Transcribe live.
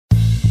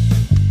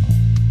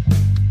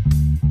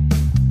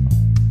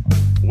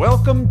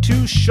Welcome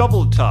to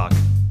Shovel Talk,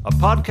 a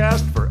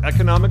podcast for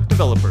economic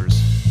developers.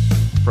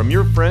 From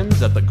your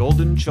friends at the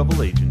Golden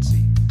Shovel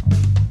Agency.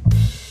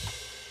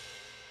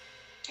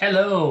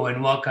 Hello,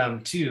 and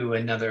welcome to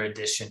another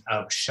edition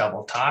of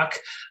Shovel Talk.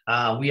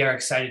 We are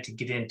excited to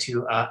get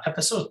into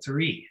episode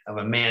 3 of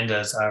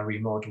Amanda's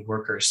remote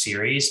worker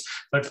series.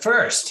 But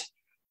first,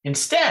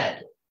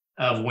 instead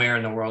of Where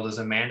in the World is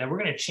Amanda, we're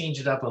going to change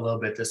it up a little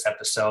bit this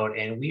episode,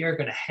 and we're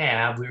going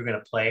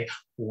to play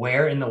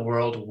Where in the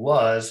World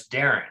was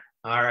Darren?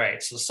 All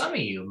right, so some of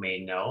you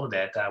may know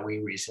that we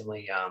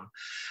recently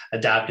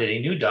adopted a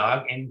new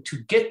dog, and to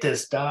get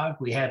this dog,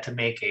 we had to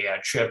make a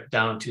trip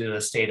down to the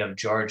state of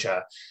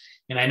Georgia.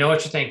 And I know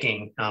what you're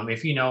thinking.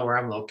 If you know where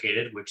I'm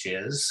located, which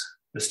is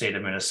the state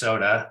of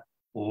Minnesota,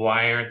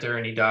 why aren't there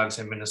any dogs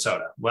in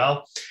Minnesota?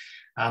 Well,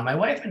 my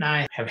wife and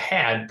I have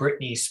had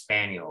Brittany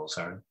Spaniels,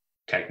 or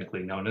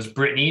technically known as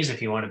Brittany's,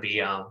 if you want to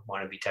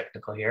be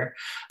technical here,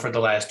 for the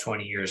last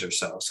 20 years or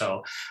so.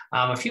 So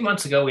a few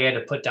months ago, we had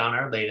to put down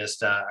our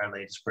latest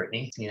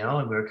Brittany,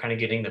 and we were kind of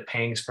getting the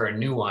pangs for a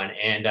new one.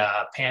 And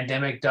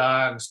pandemic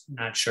dogs,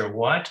 not sure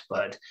what,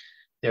 but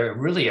there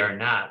really are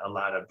not a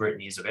lot of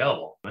Brittany's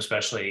available,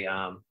 especially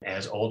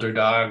as older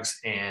dogs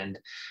and,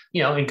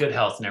 in good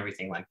health and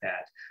everything like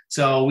that.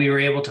 So we were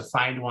able to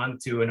find one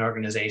through an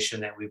organization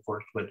that we've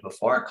worked with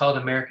before called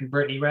American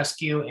Brittany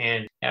Rescue.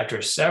 And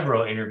after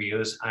several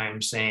interviews,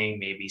 I'm saying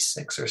maybe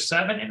 6 or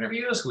 7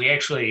 interviews, we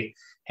actually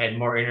had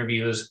more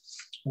interviews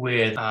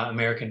with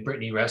American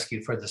Brittany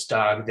Rescue for this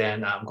dog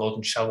than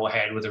Golden Shovel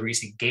had with a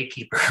recent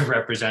gatekeeper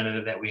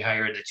representative that we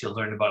hired that you'll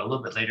learn about a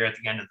little bit later at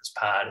the end of this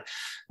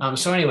pod.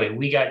 So anyway,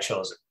 we got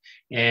chosen.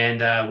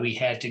 And we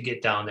had to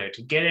get down there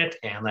to get it.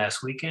 And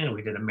last weekend,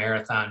 we did a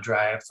marathon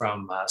drive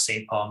from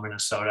St. Paul,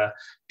 Minnesota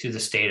to the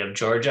state of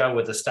Georgia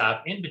with a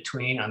stop in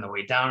between on the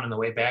way down and the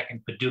way back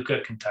in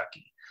Paducah,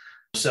 Kentucky.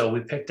 So we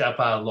picked up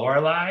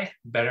Lorelei,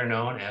 better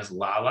known as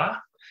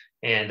Lala.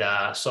 And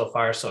so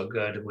far, so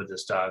good with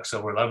this dog.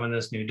 So we're loving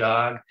this new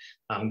dog.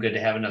 Good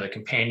to have another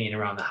companion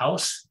around the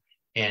house.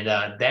 And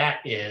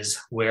that is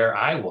where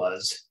I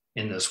was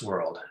in this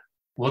world.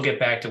 We'll get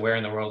back to Where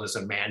in the World is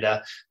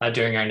Amanda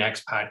during our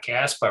next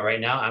podcast. But right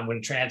now, I'm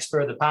going to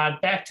transfer the pod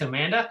back to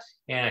Amanda,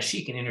 and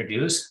she can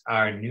introduce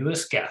our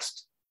newest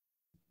guest.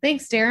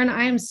 Thanks, Darren.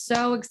 I am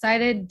so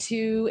excited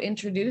to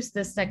introduce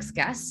this next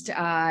guest.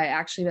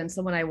 Actually been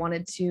someone I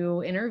wanted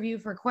to interview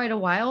for quite a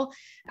while.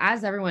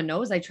 As everyone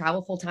knows, I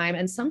travel full time,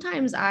 and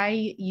sometimes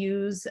I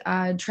use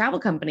travel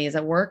companies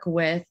that work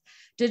with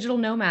digital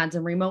nomads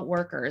and remote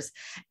workers.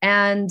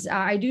 And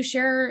I do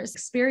share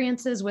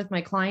experiences with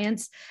my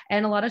clients.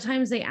 And a lot of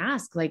times they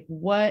ask, like,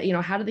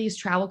 how do these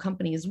travel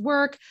companies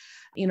work?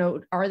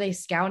 Are they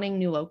scouting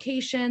new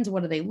locations?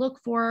 What do they look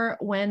for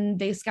when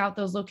they scout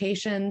those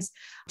locations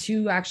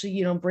to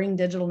actually, bring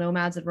digital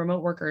nomads and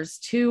remote workers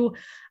to?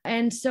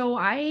 And so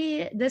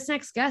this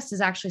next guest is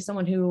actually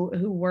someone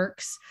who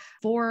works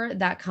for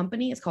that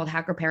company. It's called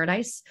Hacker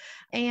Paradise.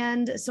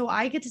 And so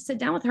I get to sit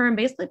down with her and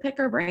basically pick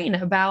her brain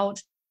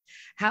about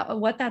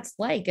what that's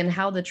like and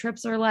how the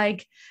trips are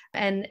like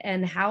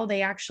and how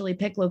they actually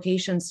pick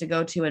locations to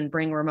go to and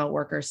bring remote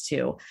workers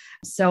to.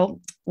 So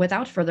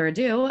without further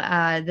ado,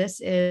 this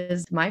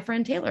is my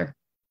friend Tayler.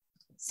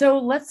 So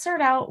let's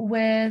start out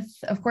with,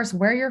 of course,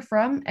 where you're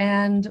from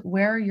and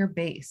where you're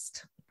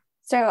based.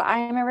 So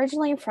I'm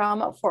originally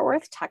from Fort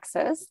Worth,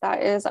 Texas.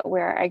 That is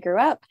where I grew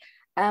up.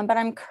 But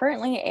I'm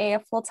currently a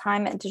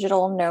full-time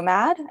digital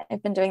nomad.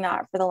 I've been doing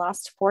that for the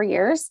last 4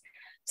 years.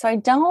 So I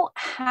don't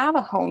have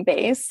a home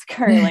base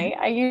currently.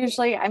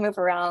 I move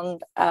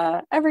around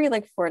every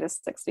 4 to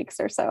 6 weeks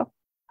or so.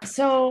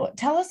 So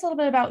tell us a little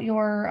bit about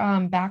your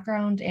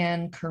background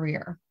and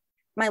career.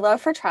 My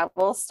love for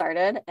travel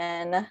started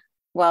when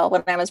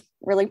I was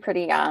really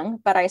pretty young,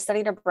 but I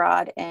studied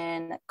abroad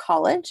in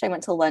college. I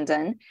went to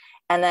London,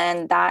 and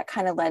then that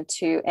kind of led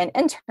to an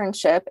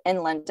internship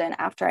in London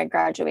after I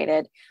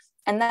graduated.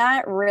 And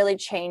that really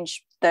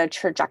changed the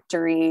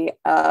trajectory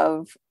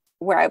of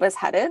where I was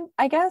headed,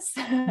 I guess.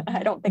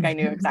 I don't think I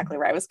knew exactly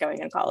where I was going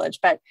in college,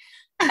 but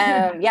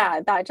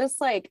that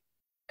just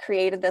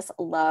created this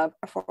love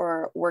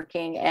for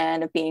working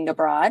and being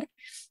abroad,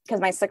 because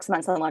my 6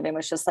 months in London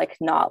was just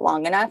not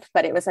long enough,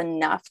 but it was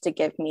enough to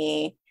give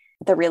me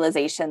the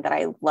realization that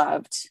I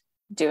loved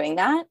doing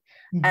that.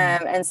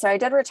 And so I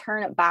did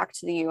return back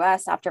to the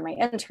US after my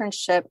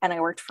internship, and I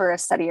worked for a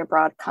study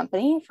abroad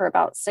company for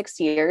about 6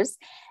 years.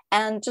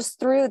 And just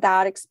through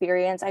that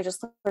experience, I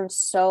just learned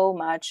so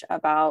much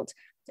about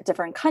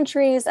different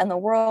countries and the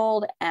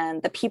world,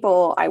 and the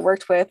people I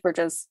worked with were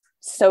just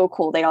so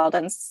cool. They all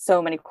done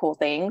so many cool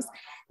things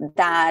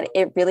that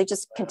it really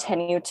just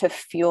continued to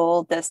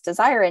fuel this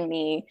desire in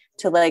me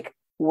to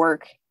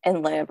work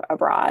and live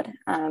abroad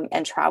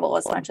and travel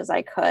as much as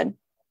I could.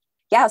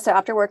 Yeah, so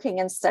after working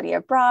and study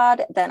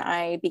abroad, then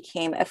I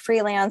became a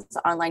freelance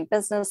online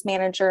business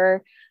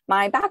manager.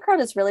 My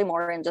background is really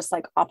more in just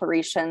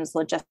operations,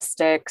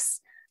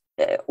 logistics,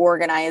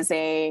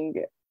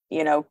 organizing,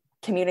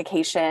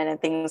 communication and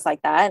things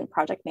like that, and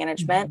project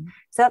management.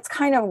 So that's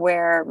kind of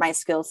where my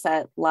skill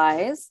set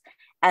lies.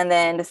 And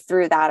then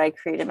through that, I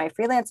created my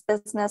freelance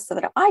business so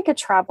that I could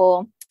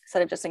travel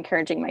instead of just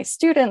encouraging my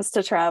students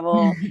to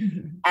travel.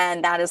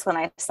 And that is when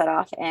I set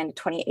off in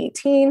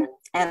 2018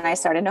 and I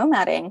started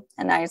nomading,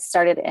 and I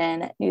started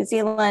in New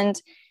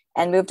Zealand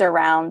and moved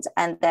around.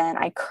 And then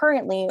I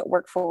currently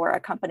work for a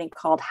company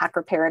called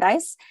Hacker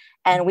Paradise,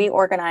 and we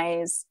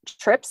organize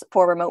trips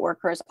for remote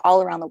workers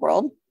all around the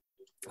world.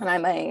 And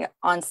I'm an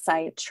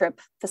on-site trip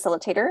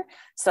facilitator.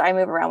 So I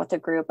move around with a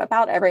group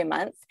about every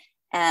month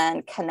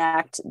and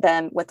connect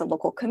them with the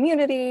local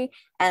community.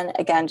 And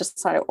again, just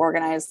sort of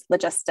organize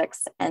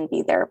logistics and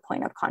be their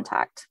point of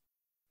contact.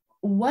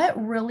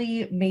 What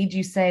really made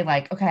you say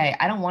like, okay,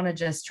 I don't want to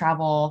just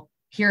travel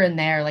here and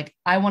there. Like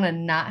I want to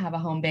not have a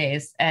home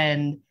base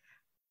and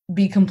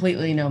be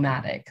completely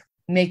nomadic,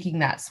 making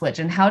that switch?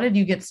 And how did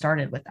you get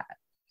started with that?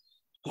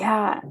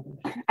 Yeah,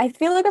 I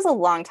feel like it was a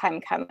long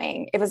time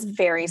coming. It was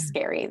very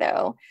scary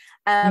though.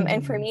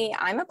 And for me,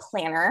 I'm a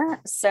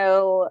planner.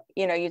 So,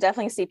 you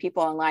definitely see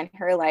people online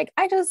who are like,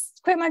 I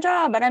just quit my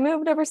job and I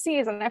moved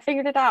overseas and I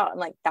figured it out. I'm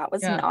like, that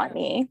was not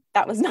me.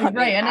 That was not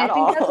right. me And at I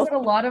think all. that's what a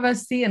lot of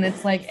us see. And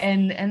it's like,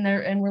 and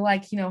we're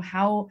like,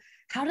 how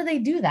do they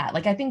do that?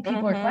 Like, I think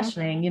people are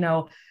questioning,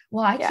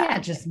 well, I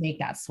can't just make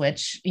that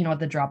switch, at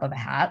the drop of a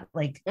hat.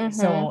 Like,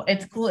 so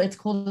it's cool. It's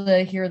cool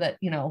to hear that,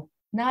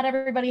 not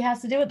everybody has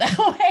to do it that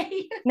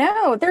way.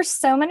 No, there's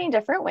so many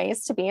different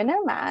ways to be a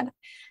nomad.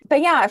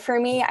 But yeah, for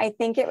me, I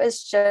think it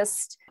was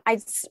just, I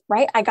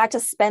got to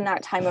spend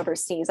that time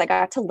overseas. I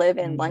got to live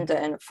in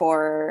London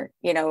for,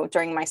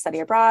 during my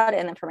study abroad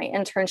and then for my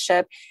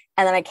internship.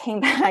 And then I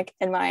came back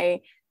and my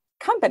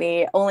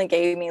company only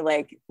gave me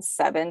like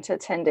 7 to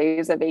 10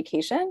 days of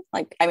vacation.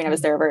 I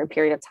was there over a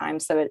period of time,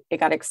 so it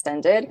got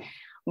extended.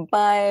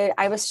 But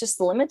I was just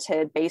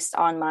limited based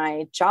on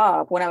my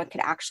job when I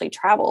could actually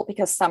travel,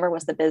 because summer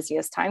was the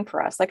busiest time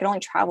for us. I could only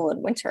travel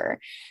in winter.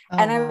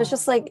 And I was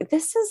just like,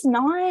 this is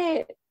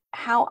not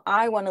how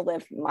I want to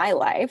live my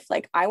life.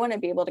 Like, I want to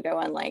be able to go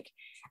on,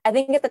 I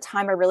think at the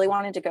time I really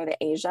wanted to go to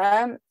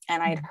Asia.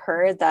 And I'd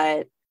heard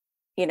that,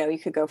 you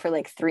could go for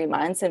 3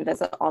 months and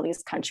visit all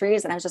these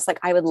countries. And I was just like,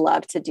 I would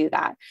love to do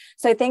that.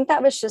 So I think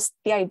that was just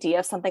the idea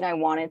of something I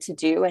wanted to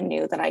do and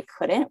knew that I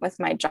couldn't with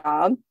my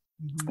job.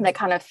 That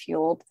kind of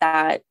fueled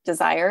that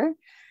desire.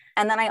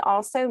 And then I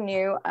also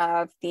knew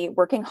of the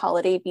working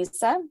holiday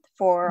visa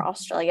for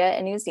Australia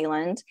and New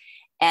Zealand.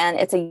 And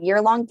it's a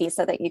year-long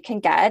visa that you can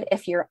get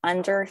if you're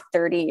under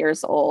 30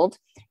 years old,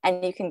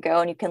 and you can go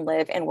and you can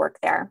live and work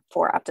there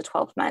for up to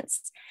 12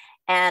 months.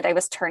 And I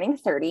was turning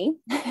 30.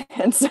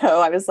 And so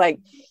I was like,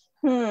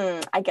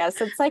 I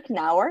guess it's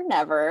now or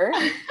never.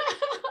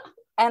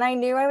 And I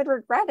knew I would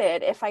regret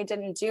it if I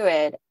didn't do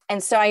it.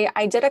 And so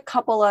I did a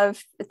couple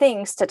of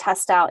things to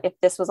test out if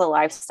this was a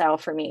lifestyle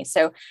for me.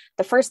 So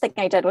the first thing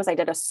I did was I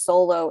did a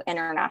solo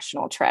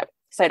international trip.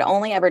 So I'd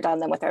only ever done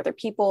them with other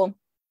people.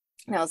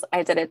 And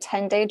I did a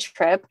 10-day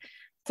trip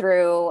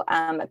through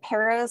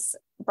Paris,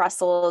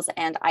 Brussels,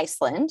 and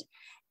Iceland.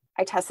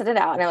 I tested it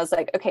out and I was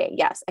like, okay,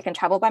 yes, I can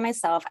travel by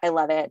myself. I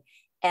love it.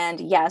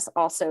 And yes,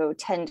 also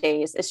 10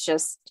 days is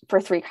just for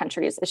 3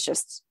 countries. It's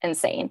just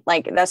insane.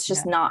 That's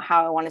just not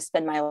how I want to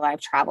spend my life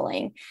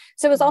traveling.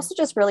 So it was also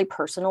just really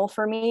personal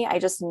for me. I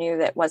just knew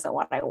that wasn't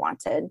what I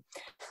wanted.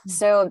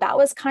 So that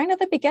was kind of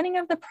the beginning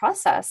of the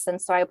process.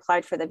 And so I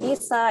applied for the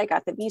visa. I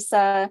got the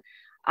visa.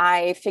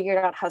 I figured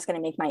out how I was going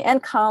to make my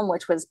income,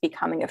 which was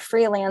becoming a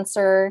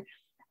freelancer.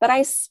 But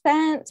I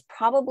spent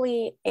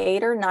probably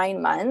 8 or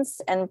 9 months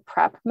in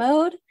prep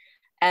mode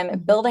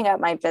and building up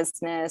my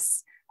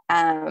business,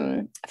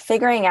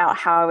 figuring out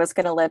how I was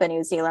going to live in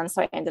New Zealand.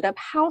 So I ended up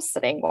house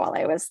sitting while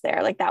I was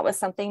there. That was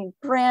something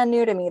brand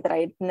new to me that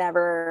I'd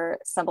never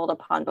stumbled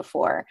upon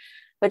before,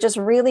 but just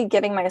really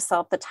giving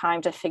myself the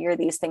time to figure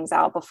these things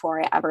out before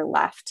I ever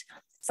left.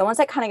 So once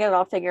I kind of get it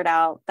all figured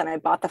out, then I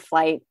bought the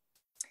flight,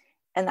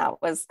 and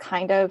that was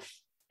kind of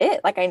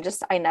it.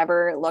 I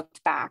never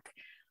looked back.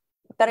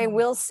 But I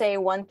will say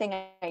one thing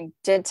I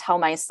did tell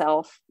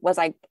myself was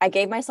I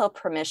gave myself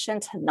permission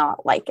to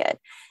not like it.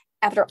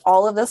 After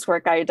all of this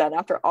work I had done,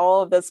 after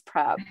all of this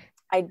prep,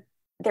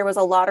 there was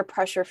a lot of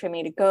pressure for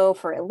me to go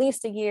for at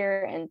least a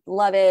year and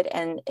love it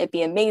and it'd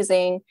be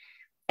amazing.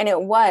 And it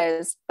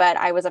was, but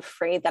I was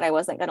afraid that I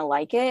wasn't going to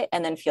like it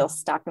and then feel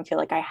stuck and feel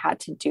like I had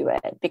to do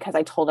it because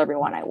I told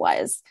everyone I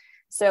was.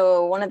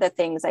 So one of the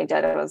things I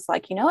did, I was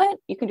like, you know what,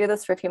 you can do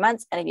this for a few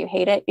months. And if you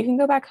hate it, you can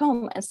go back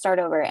home and start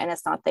over. And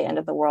it's not the end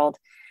of the world.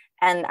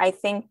 And I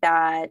think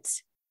that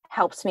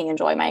helps me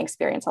enjoy my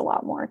experience a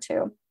lot more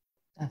too.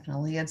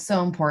 Definitely. It's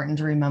so important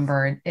to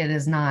remember it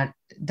is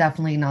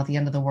definitely not the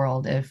end of the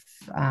world if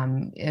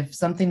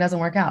something doesn't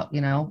work out,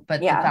 but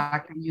the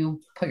fact that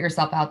you put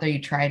yourself out there, you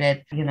tried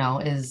it,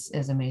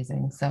 is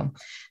amazing. So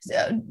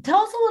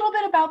tell us a little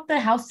bit about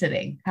the house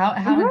sitting.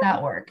 How did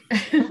that work?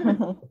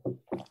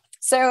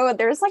 So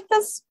there's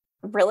this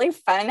really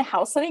fun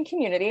house sitting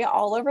community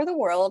all over the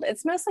world.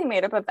 It's mostly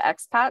made up of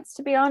expats,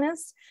 to be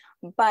honest,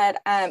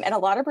 but, and a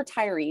lot of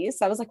retirees.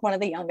 So I was one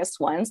of the youngest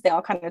ones. They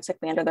all kind of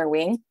took me under their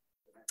wing.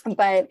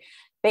 But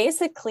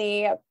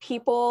basically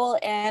people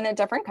in a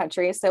different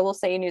country. So we'll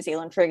say New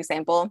Zealand, for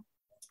example,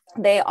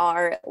 they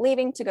are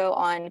leaving to go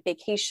on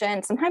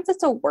vacation. Sometimes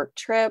it's a work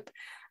trip.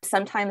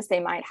 Sometimes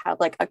they might have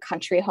like a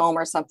country home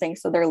or something.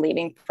 So they're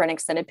leaving for an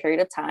extended period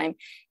of time,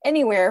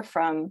 anywhere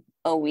from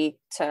a week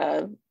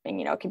to,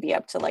 it could be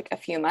up to like a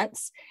few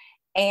months.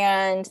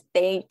 And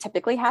they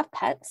typically have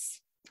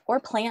pets or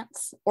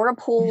plants or a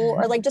pool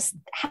or like just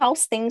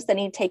house things that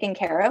need taken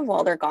care of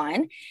while they're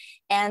gone.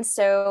 And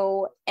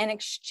so in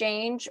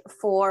exchange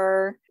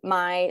for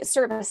my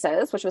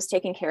services, which was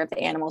taking care of the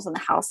animals in the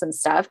house and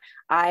stuff,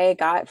 I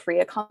got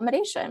free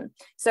accommodation.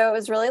 So it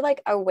was really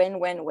like a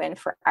win-win-win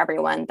for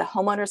everyone. The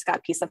homeowners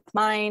got peace of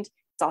mind.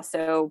 It's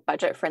also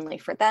budget friendly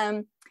for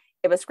them.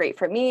 It was great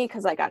for me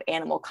because I got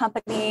animal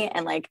company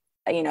and like,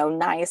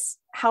 nice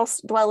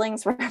house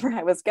dwellings wherever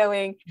I was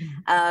going.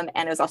 And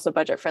it was also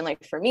budget friendly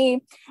for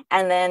me.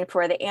 And then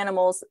for the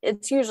animals,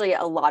 it's usually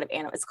a lot of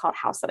animals. It's called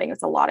house sitting.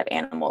 It's a lot of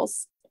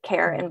animals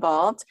care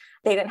involved.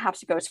 They didn't have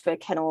to go to a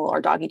kennel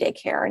or doggy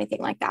daycare or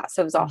anything like that.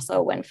 So it was also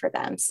a win for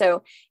them.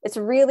 So it's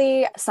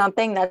really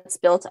something that's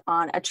built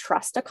on a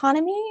trust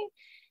economy,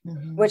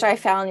 which I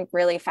found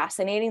really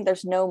fascinating.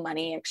 There's no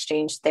money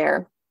exchanged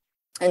there.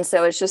 And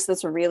so it's just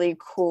this really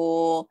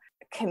cool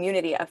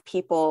community of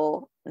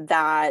people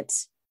that,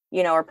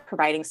 are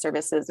providing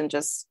services and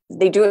just,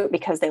 they do it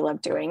because they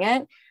love doing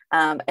it.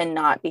 And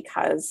not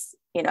because,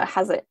 it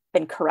hasn't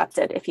been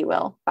corrupted, if you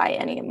will, by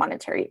any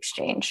monetary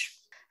exchange.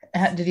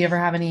 Did you ever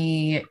have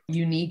any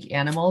unique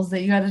animals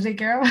that you had to take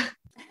care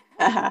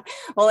of?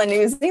 Well, in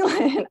New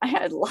Zealand, I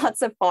had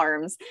lots of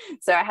farms.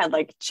 So I had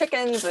like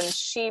chickens and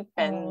sheep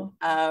and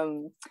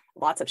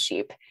lots of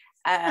sheep.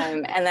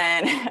 And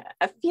then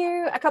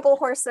a couple of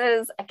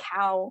horses, a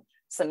cow,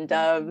 some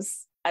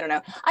doves. I don't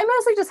know. I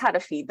mostly just had to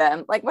feed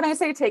them. Like when I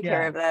say take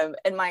care of them,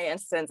 in my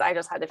instance, I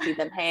just had to feed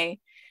them hay.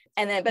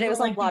 And then, but it was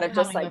like a lot of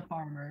just like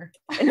farmer.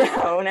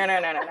 No.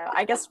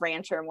 I guess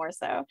rancher more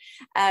so.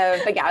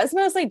 But yeah, it was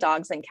mostly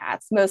dogs and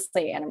cats,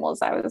 mostly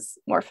animals I was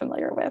more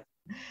familiar with.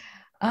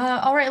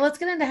 All right, let's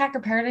get into Hacker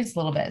Paradise a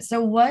little bit.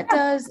 So what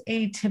does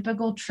a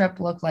typical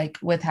trip look like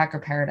with Hacker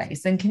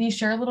Paradise? And can you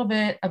share a little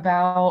bit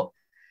about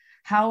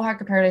how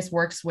Hacker Paradise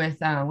works with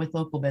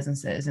local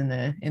businesses in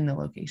the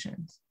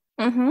locations?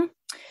 Mm-hmm.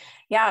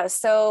 Yeah,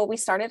 so we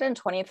started in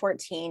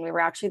 2014. We were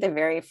actually the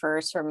very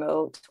first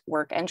remote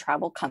work and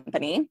travel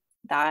company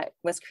that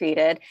was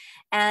created.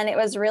 And it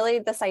was really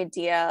this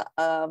idea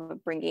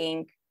of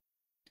bringing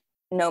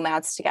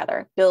nomads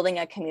together, building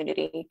a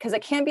community, because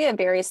it can be a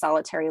very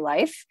solitary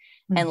life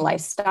and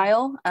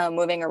lifestyle,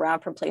 moving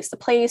around from place to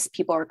place.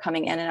 People are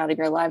coming in and out of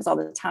your lives all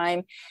the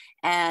time.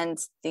 And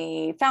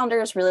the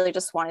founders really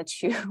just wanted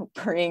to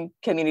bring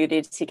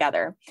community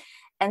together.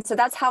 And so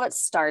that's how it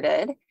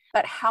started.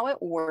 But how it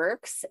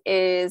works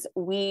is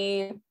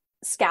we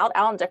scout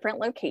out in different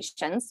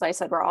locations. So I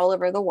said we're all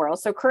over the world.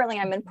 So currently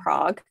I'm in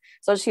Prague.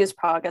 So I'll just use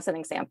Prague as an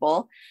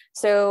example.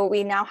 So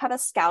we now have a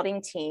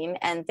scouting team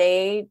and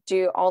they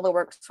do all the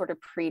work sort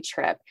of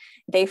pre-trip.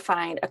 They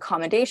find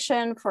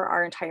accommodation for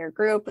our entire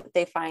group.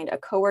 They find a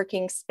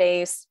co-working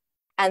space.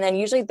 And then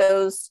usually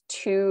those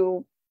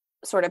two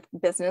sort of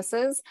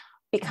businesses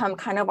become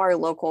kind of our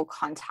local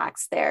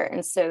contacts there.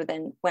 And so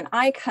then when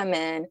I come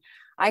in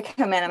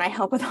and I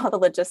help with all the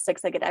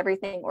logistics. I get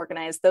everything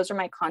organized. Those are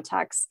my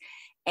contacts.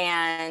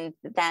 And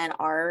then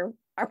our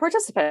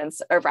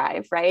participants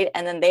arrive, right?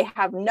 And then they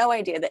have no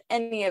idea that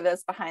any of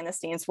this behind the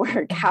scenes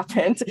work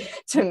happened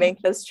to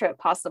make this trip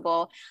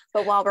possible.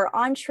 But while we're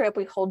on trip,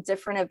 we hold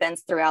different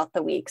events throughout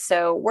the week.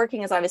 So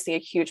working is obviously a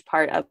huge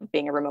part of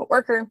being a remote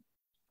worker.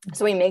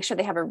 So we make sure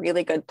they have a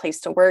really good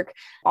place to work.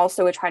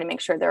 Also, we try to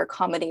make sure their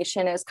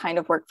accommodation is kind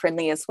of work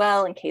friendly as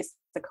well, in case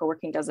the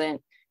co-working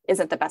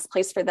isn't the best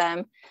place for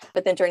them.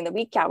 But then during the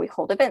week, we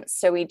hold events.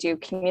 So we do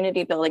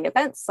community building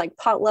events like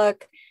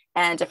potluck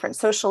and different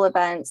social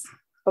events,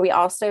 but we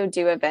also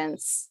do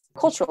events,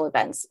 cultural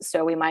events.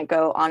 So we might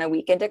go on a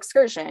weekend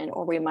excursion,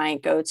 or we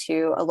might go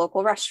to a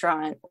local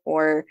restaurant,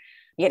 or,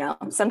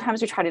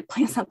 sometimes we try to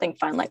plan something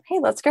fun, like, hey,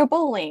 let's go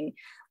bowling.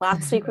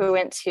 Last week, we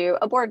went to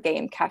a board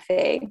game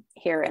cafe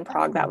here in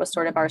Prague. That was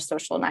sort of our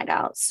social night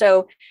out.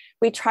 So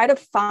we try to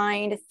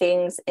find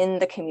things in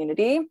the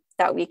community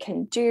that we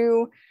can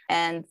do.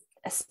 And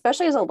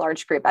especially as a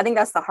large group, I think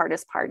that's the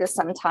hardest part, is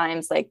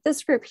sometimes like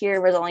this group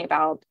here was only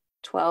about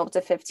 12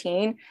 to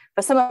 15,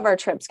 but some of our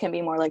trips can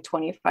be more like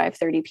 25,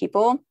 30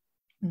 people.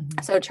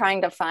 So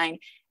trying to find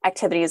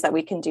activities that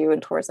we can do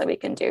and tours that we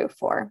can do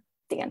for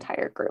the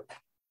entire group.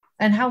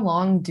 And how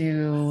long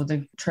do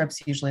the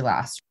trips usually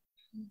last?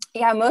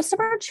 Yeah, most of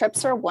our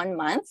trips are 1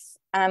 month,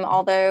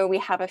 although we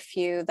have a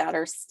few that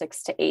are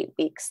 6 to 8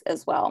 weeks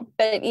as well.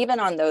 But even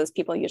on those,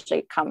 people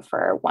usually come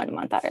for 1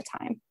 month at a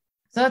time.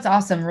 So that's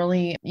awesome.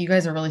 Really, you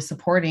guys are really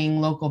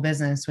supporting local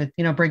business with,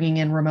 bringing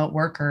in remote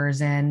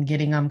workers and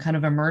getting them kind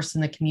of immersed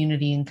in the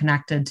community and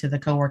connected to the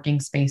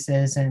co-working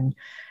spaces and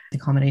the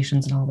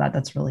accommodations and all that.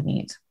 That's really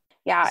neat.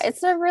 Yeah,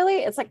 it's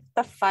like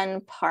the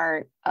fun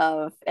part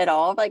of it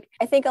all. Like,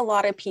 I think a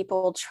lot of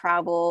people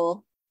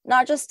travel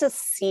not just to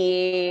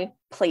see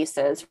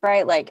places,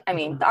 right? Like, I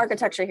mean, the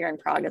architecture here in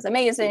Prague is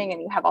amazing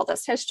and you have all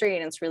this history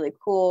and it's really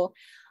cool.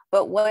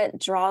 But what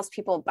draws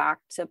people back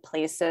to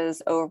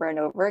places over and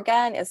over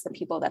again is the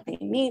people that they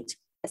meet,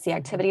 it's the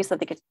activities that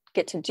they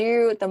get to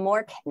do. The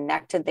more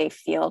connected they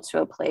feel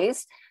to a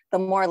place, the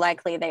more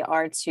likely they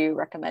are to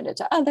recommend it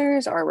to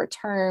others or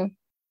return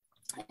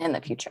in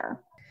the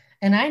future.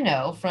 And I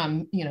know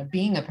from,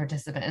 being a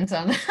participant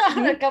on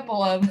a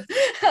couple of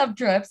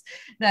trips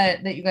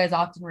that you guys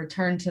often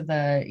return to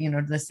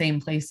the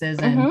same places.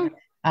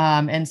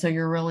 And so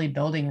you're really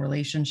building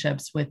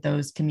relationships with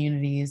those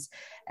communities.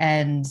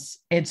 And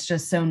it's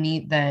just so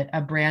neat that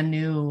a brand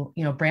new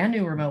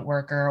remote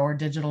worker or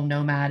digital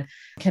nomad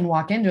can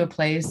walk into a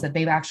place that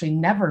they've actually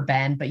never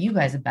been, but you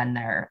guys have been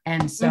there.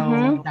 And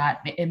so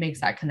that it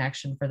makes that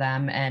connection for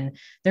them, and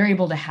they're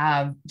able to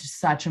have just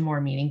such a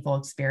more meaningful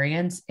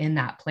experience in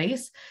that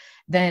place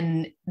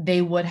than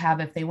they would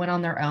have if they went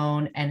on their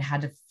own and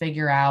had to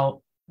figure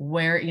out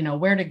where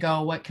to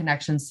go, what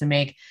connections to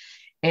make.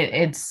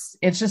 It's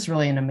just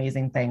really an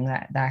amazing thing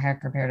that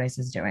Hacker Paradise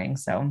is doing.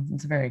 So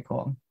it's very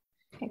cool.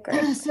 Okay,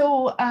 great.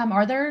 So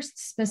are there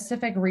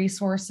specific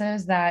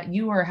resources that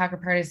you or Hacker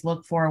Paradise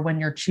look for when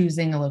you're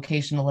choosing a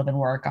location to live and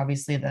work?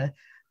 Obviously the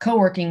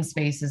co-working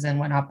spaces and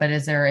whatnot, but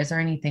is there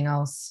anything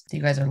else that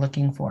you guys are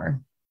looking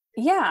for?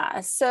 Yeah.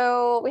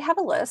 So we have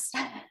a list.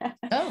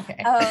 Oh, okay.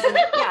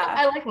 Yeah.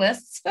 I like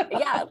lists.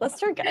 Yeah,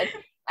 lists are good.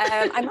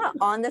 I'm not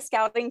on the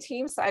scouting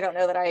team, so I don't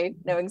know that I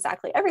know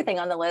exactly everything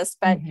on the list,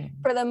 but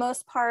for the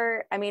most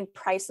part, I mean,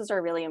 prices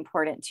are really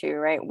important too,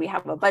 right? We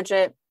have a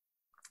budget.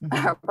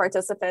 Our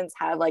participants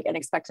have like an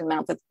expected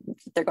amount that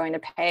they're going to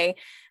pay.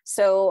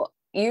 So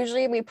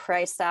usually we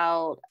price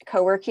out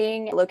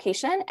co-working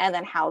location and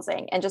then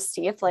housing and just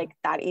see if like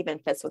that even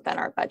fits within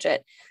our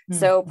budget.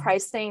 So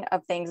pricing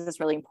of things is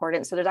really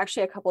important. So there's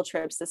actually a couple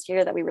trips this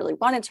year that we really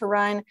wanted to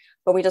run,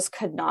 but we just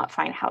could not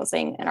find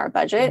housing in our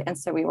budget. And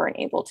so we weren't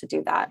able to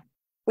do that.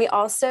 We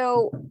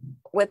also,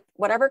 with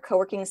whatever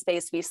co-working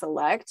space we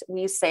select,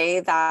 we say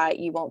that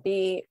you won't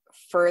be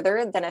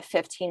further than a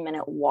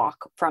 15-minute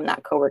walk from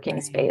that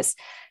co-working space.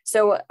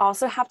 So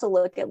also have to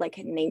look at like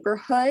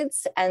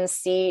neighborhoods and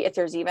see if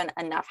there's even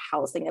enough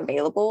housing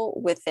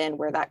available within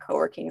where that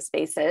co-working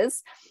space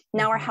is.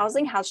 Now our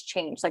housing has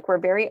changed. Like we're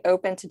very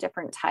open to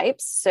different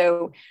types.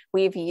 So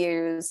we've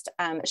used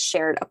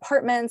shared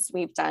apartments,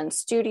 we've done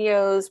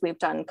studios, we've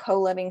done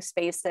co-living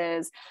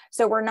spaces.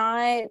 So we're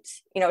not,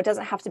 it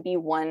doesn't have to be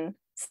one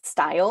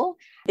style.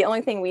 The only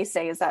thing we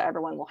say is that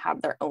everyone will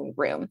have their own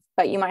room,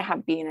 but you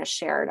might be in a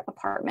shared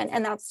apartment,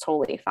 and that's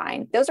totally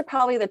fine. Those are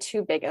probably the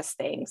two biggest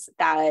things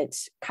that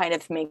kind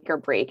of make or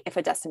break if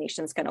a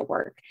destination is going to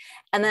work.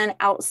 And then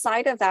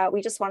outside of that,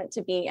 we just want it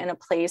to be in a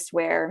place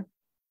where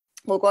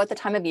we'll go at the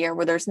time of year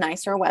where there's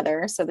nicer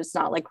weather. So there's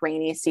not like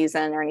rainy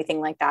season or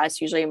anything like that.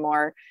 It's usually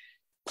more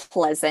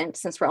pleasant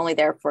since we're only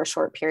there for a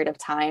short period of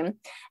time.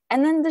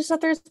 And then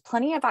there's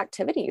plenty of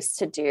activities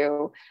to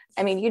do.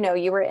 I mean,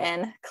 you were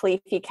in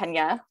Kilifi,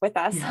 Kenya with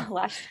us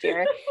last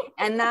year,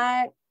 and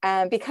that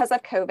because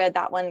of COVID,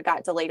 that one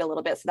got delayed a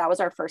little bit. So that was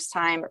our first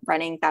time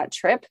running that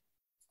trip.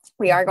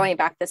 We are going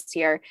back this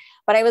year,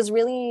 but I was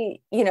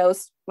really,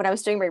 when I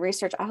was doing my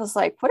research, I was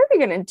like, what are we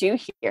going to do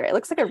here? It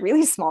looks like a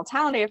really small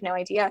town. I have no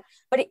idea,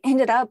 but it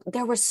ended up,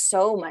 there was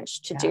so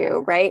much to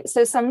do, right?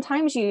 So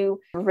sometimes you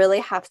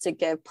really have to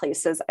give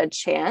places a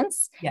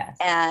chance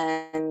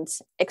and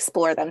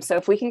explore them. So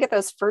if we can get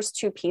those first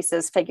two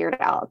pieces figured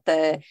out,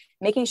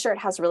 making sure it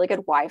has really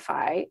good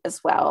Wi-Fi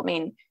as well. I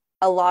mean,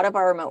 a lot of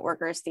our remote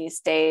workers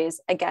these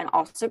days, again,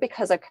 also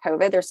because of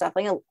COVID, there's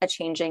definitely a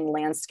changing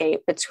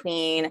landscape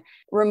between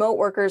remote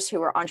workers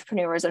who are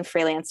entrepreneurs and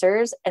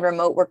freelancers and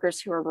remote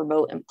workers who are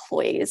remote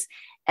employees.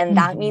 And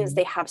that means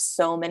they have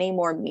so many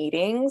more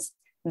meetings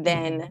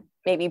than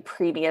maybe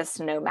previous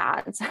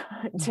nomads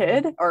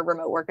did, or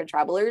remote worker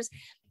travelers.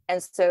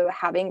 And so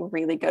having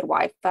really good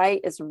Wi-Fi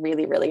is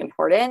really, really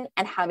important,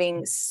 and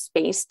having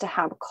space to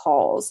have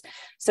calls.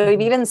 So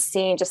we've even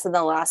seen just in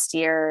the last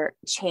year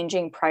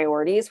changing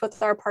priorities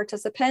with our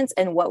participants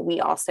and what we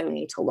also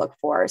need to look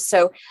for.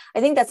 So I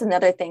think that's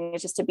another thing,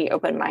 is just to be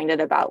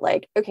open-minded about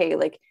like, okay,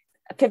 like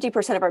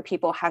 50% of our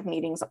people have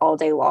meetings all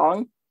day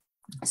long.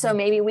 So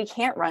maybe we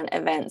can't run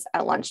events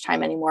at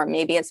lunchtime anymore.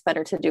 Maybe it's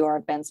better to do our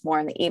events more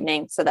in the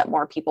evening so that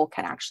more people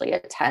can actually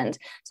attend.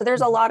 So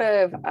there's a lot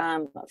of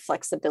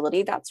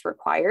flexibility that's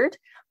required.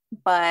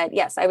 But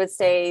yes, I would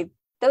say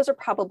those are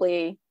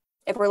probably,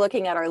 if we're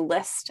looking at our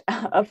list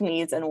of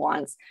needs and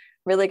wants,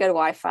 really good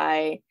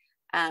Wi-Fi,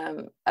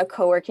 a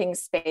co-working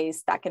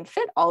space that can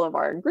fit all of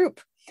our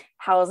group,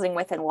 housing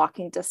within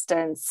walking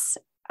distance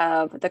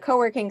of the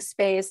co-working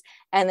space,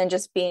 and then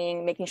just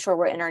making sure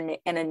we're in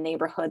a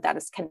neighborhood that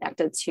is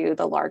connected to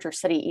the larger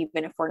city,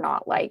 even if we're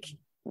not like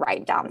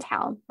right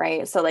downtown,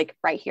 right? So like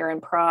right here in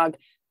Prague,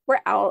 we're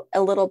out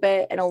a little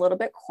bit in a little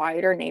bit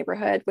quieter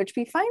neighborhood, which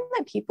we find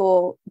that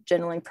people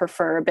generally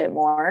prefer a bit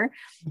more,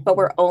 but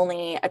we're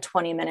only a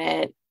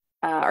 20-minute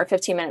or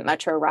 15-minute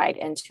metro ride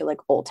into like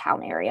Old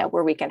Town area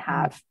where we can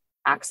have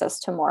access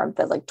to more of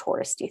the like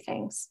touristy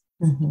things.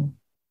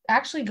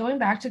 actually going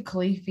back to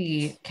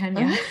Kalifi,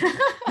 Kenya.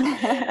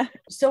 Mhm.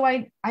 So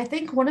I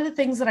think one of the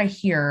things that I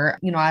hear,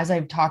 as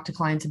I've talked to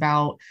clients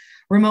about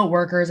remote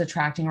workers,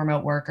 attracting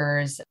remote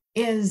workers,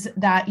 is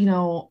that,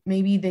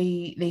 maybe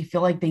they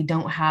feel like they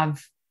don't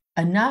have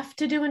enough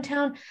to do in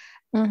town.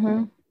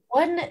 Mhm.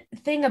 One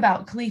thing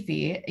about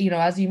Kalifi,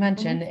 as you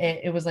mentioned,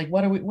 Mm-hmm. it was like,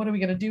 what are we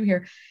going to do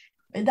here?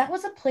 That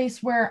was a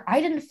place where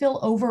I didn't feel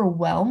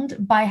overwhelmed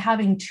by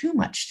having too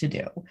much to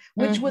do,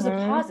 which was a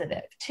Mm-hmm.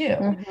 positive too.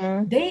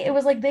 Mm-hmm. It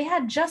was like they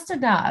had just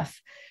enough.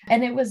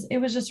 And it was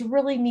just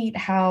really neat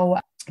how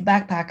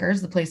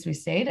Backpackers, the place we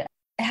stayed,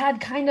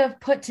 had kind of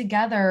put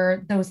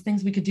together those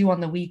things we could do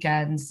on the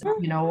weekends,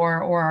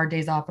 or our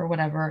days off or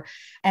whatever,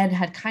 and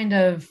had kind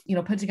of,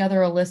 put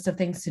together a list of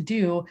things to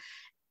do.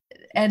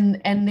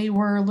 And they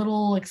were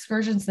little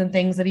excursions and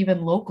things that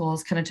even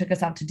locals kind of took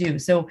us out to do.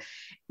 So,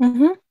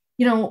 Mm-hmm.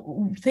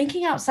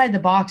 thinking outside the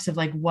box of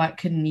like, what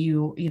can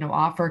you,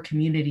 offer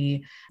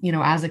community,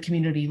 as a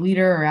community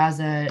leader or as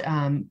a,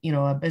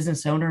 a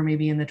business owner,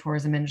 maybe in the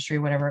tourism industry,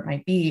 whatever it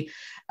might be,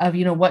 of,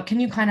 what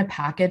can you kind of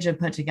package and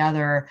put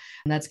together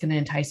that's going to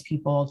entice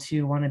people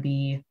to want to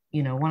be,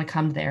 want to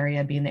come to the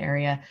area, be in the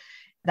area.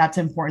 That's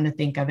important to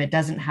think of. It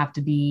doesn't have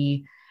to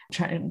be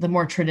the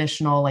more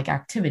traditional like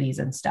activities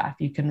and stuff.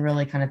 You can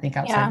really kind of think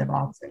outside the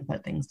box and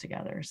put things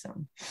together.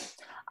 So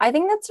I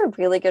think that's a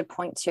really good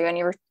point too. And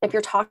if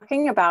you're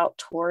talking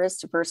about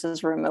tourists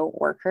versus remote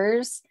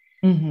workers,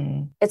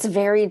 it's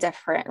very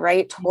different,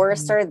 right?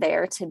 Tourists are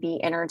there to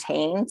be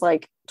entertained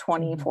like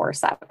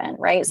 24/7,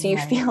 right? So you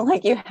feel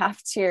like you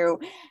have to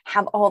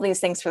have all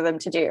these things for them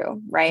to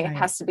do, right? It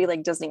has to be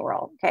like Disney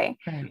World. Okay.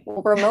 Right.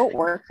 Well, remote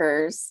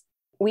workers,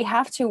 we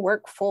have to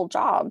work full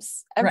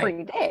jobs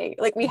every day.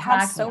 Like we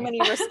have so many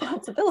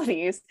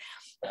responsibilities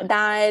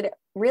that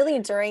really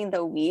during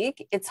the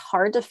week, it's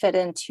hard to fit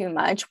in too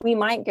much. We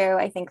might go,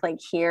 I think like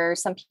here,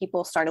 some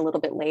people start a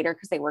little bit later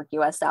because they work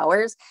US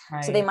hours.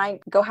 So they might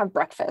go have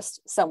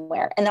breakfast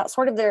somewhere. And that's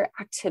sort of their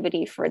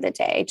activity for the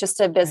day, just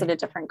to visit a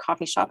different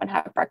coffee shop and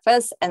have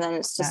breakfast. And then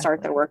it's to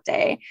start their work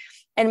day.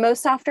 And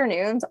most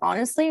afternoons,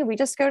 honestly, we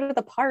just go to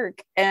the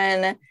park,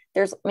 and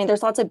there's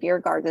lots of beer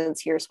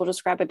gardens here. So we'll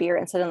just grab a beer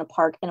and sit in the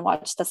park and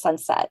watch the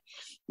sunset.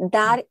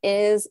 That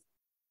is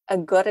a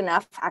good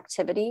enough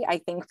activity, I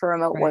think, for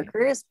remote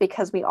workers,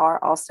 because we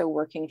are also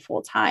working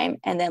full time.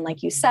 And then,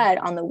 like you said,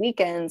 on the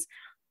weekends,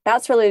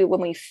 that's really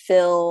when we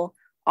fill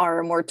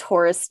our more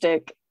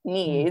touristic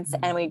needs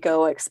and we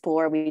go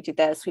explore. We do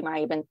this. We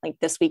might even, like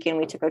this weekend,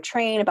 we took a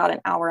train about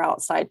an hour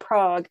outside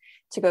Prague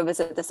to go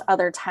visit this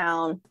other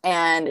town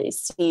and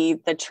see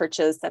the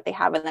churches that they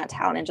have in that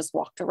town and just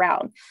walked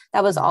around.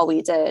 That was all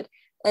we did.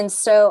 And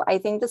so I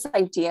think this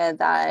idea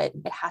that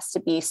it has to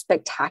be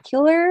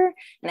spectacular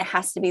and it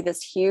has to be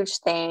this huge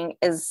thing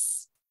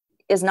is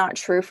not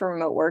true for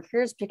remote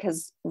workers,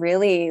 because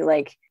really,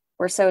 like,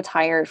 we're so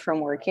tired from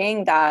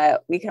working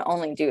that we can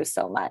only do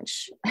so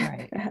much.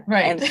 Right.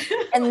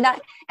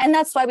 and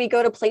that's why we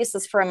go to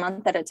places for a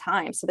month at a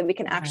time, so that we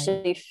can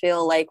actually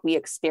feel like we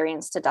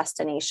experienced a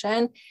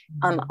destination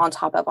on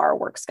top of our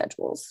work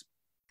schedules.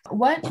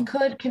 What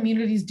could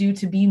communities do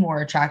to be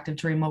more attractive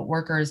to remote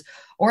workers,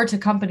 or to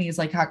companies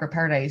like Hacker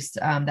Paradise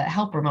that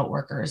help remote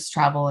workers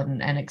travel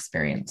and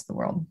experience the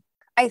world?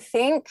 I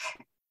think,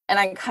 and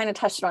I kind of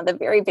touched on at the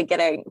very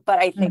beginning, but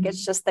I think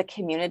it's just the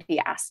community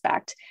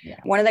aspect.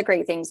 One of the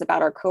great things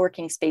about our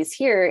co-working space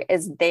here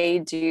is they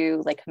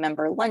do like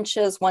member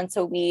lunches once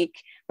a week,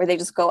 where they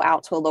just go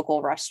out to a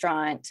local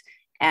restaurant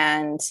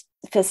and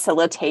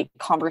facilitate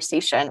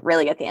conversation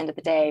really at the end of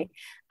the day.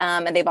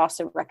 And they've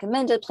also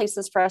recommended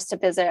places for us to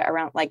visit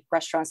around, like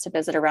restaurants to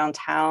visit around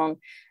town.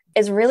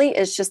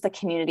 Is just the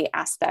community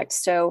aspect.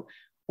 So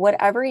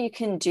whatever you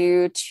can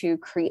do to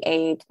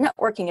create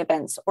networking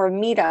events or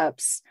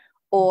meetups,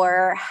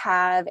 or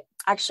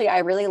I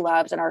really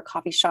loved in our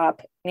coffee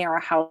shop near our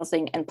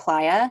housing in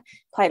Playa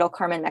del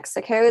Carmen,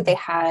 Mexico, they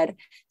had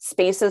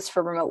spaces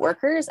for remote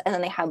workers, and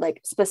then they had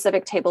like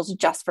specific tables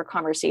just for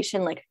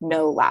conversation, like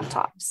no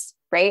laptops,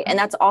 right? And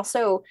that's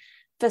also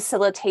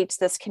facilitates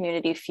this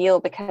community feel,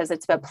 because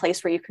it's a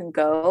place where you can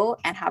go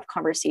and have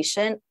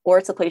conversation, or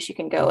it's a place you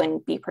can go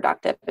and be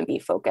productive and be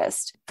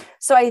focused.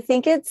 So I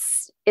think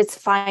it's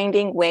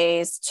finding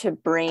ways to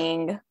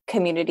bring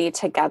community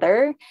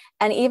together.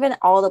 And even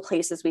all the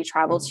places we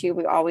travel to,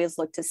 we always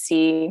look to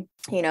see,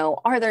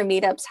 are there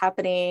meetups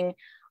happening?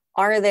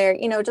 Are there,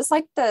 just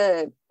like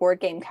the board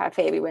game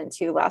cafe we went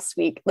to last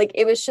week, like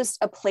it was just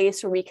a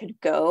place where we could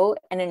go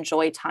and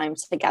enjoy time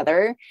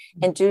together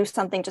and do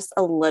something just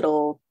a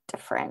little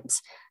different,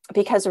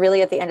 because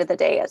really at the end of the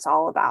day, it's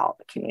all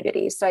about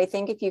community. So I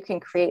think if you can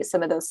create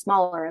some of those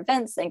smaller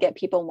events and get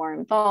people more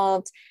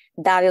involved,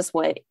 that is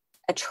what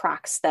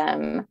attracts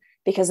them,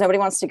 because nobody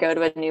wants to go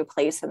to a new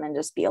place and then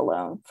just be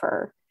alone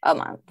for a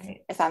month,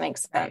 if that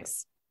makes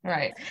sense.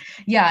 Right.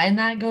 Yeah. And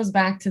that goes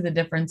back to the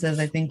differences,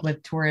 I think,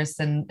 with tourists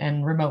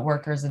and remote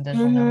workers and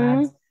digital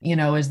nomads,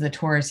 is the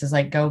tourist is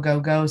like,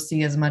 go,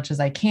 see as much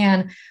as I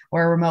can,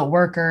 where remote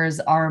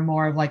workers are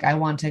more of like, I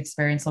want to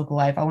experience local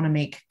life. I want to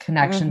make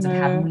connections and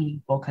have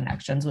meaningful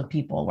connections with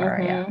people where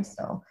I am.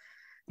 So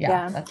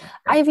Yeah.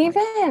 I've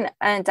even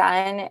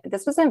done,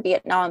 this was in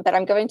Vietnam, but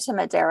I'm going to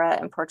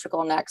Madeira in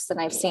Portugal next, and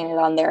I've seen it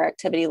on their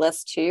activity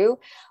list too.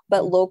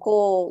 But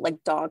local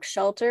like dog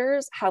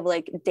shelters have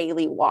like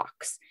daily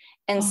walks.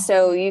 And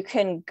so you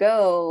can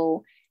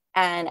go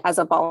and as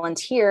a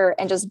volunteer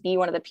and just be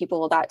one of the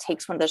people that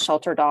takes one of the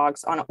shelter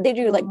dogs on, they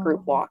do like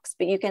group walks,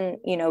 but you can,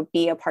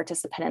 be a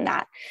participant in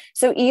that.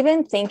 So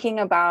even thinking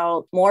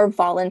about more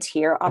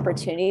volunteer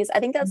opportunities, I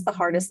think that's the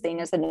hardest thing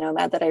as a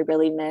nomad that I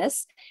really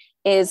miss,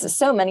 is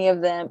so many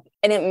of them,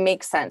 and it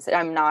makes sense.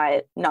 I'm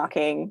not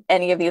knocking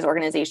any of these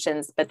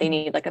organizations, but they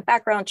need like a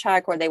background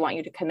check, or they want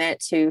you to commit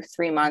to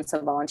 3 months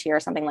of volunteer or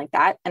something like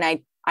that. And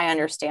I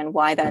understand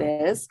why that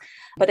is.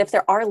 But if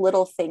there are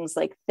little things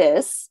like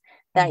this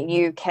that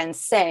you can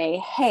say,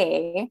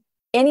 hey,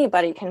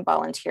 anybody can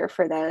volunteer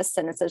for this,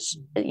 and it's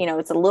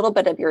it's a little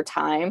bit of your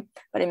time,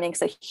 but it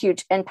makes a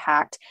huge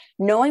impact.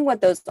 Knowing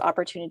what those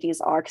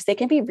opportunities are, because they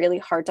can be really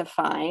hard to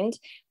find,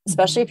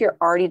 especially if you're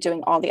already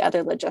doing all the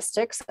other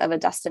logistics of a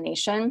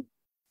destination.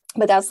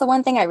 But that's the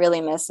one thing I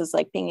really miss, is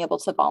like being able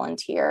to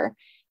volunteer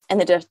in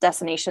the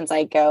destinations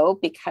I go,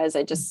 because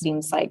it just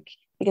seems like,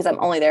 because I'm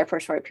only there for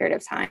a short period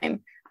of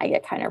time, I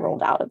get kind of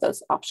rolled out of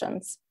those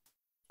options.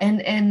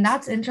 And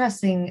that's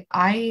interesting.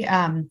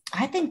 I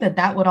think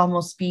that would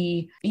almost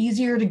be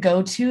easier to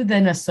go to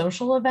than a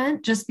social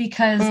event, just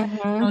because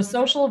a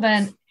social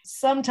event,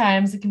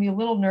 sometimes it can be a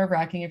little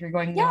nerve-wracking if you're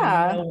going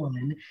knowing no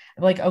one.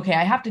 Like, okay,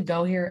 I have to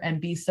go here and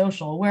be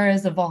social.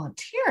 Whereas a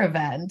volunteer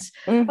event,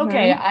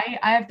 okay,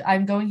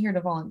 I'm going here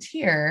to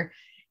volunteer.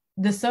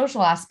 The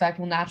social aspect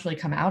will naturally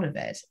come out of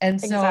it. And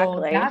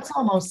so that's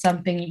almost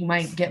something you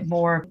might get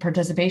more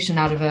participation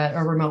out of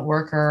a remote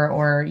worker,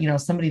 or,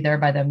 somebody there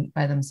by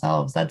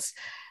themselves. That's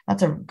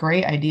a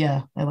great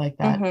idea. I like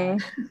that.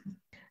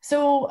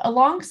 So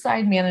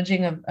alongside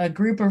managing a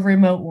group of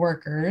remote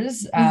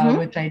workers,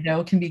 which I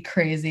know can be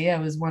crazy. I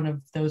was one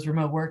of those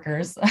remote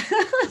workers.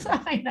 So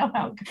I know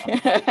how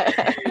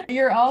it goes.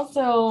 You're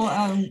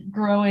also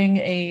growing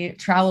a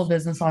travel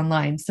business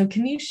online. So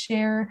can you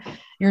share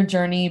your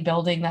journey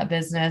building that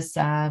business,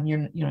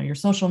 your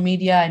social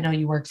media? I know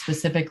you work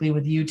specifically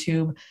with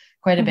YouTube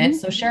quite a bit.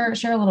 So share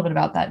a little bit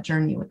about that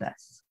journey with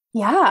us.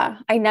 Yeah,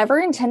 I never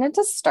intended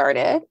to start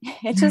it.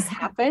 It just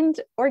happened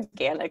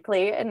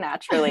organically and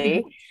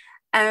naturally.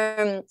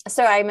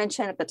 So I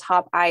mentioned at the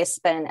top, I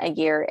spent a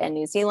year in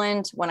New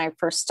Zealand when I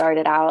first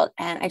started out,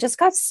 and I just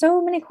got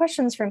so many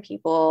questions from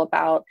people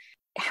about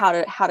how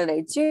did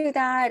I do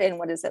that, and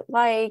what is it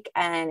like?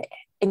 And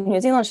New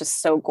Zealand is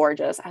just so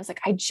gorgeous. I was like,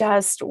 I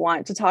just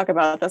want to talk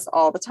about this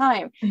all the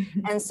time.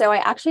 And so I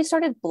actually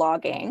started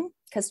blogging,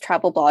 because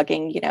travel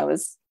blogging,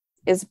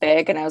 is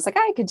big. And I was like,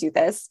 I could do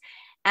this.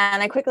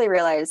 And I quickly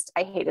realized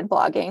I hated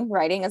blogging.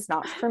 Writing is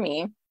not for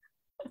me.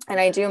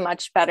 And I do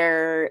much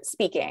better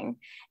speaking.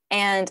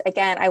 And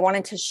again, I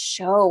wanted to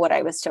show what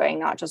I was doing,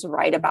 not just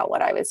write about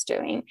what I was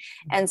doing.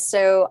 And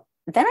so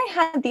then I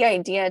had the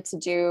idea to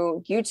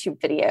do YouTube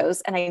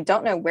videos, and I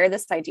don't know where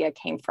this idea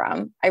came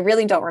from. I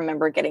really don't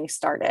remember getting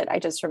started. I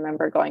just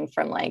remember going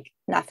from like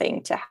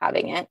nothing to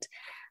having it.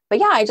 But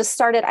yeah, I just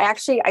started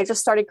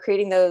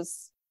creating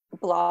those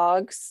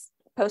blogs,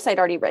 posts I'd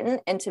already written,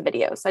 into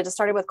videos. So I just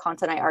started with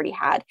content I already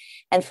had.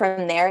 And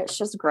from there, it's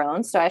just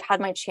grown. So I've had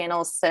my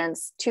channel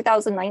since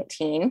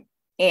 2019,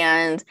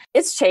 and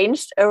it's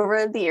changed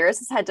over the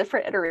years. It's had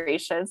different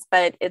iterations,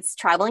 but it's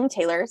Traveling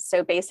Tayler.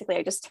 So basically,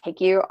 I just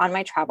take you on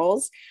my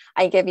travels.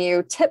 I give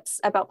you tips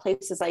about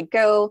places I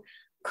go.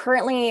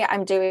 Currently,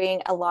 I'm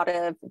doing a lot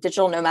of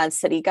digital nomad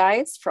city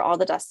guides for all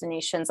the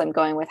destinations I'm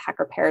going with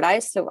Hacker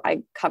Paradise. So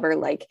I cover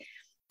like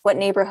what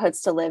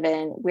neighborhoods to live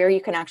in, where you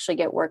can actually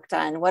get work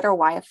done, what are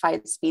Wi-Fi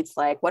speeds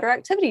like, what are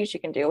activities you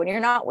can do when you're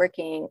not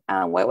working,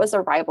 what was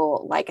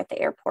arrival like at the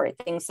airport,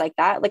 things like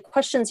that, like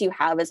questions you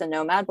have as a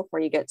nomad before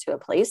you get to a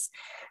place.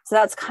 So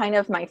that's kind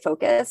of my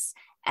focus.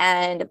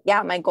 And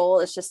yeah, my goal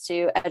is just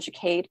to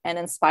educate and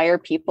inspire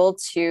people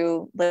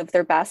to live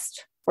their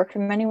best work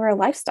from anywhere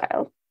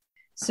lifestyle.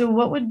 So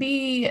what would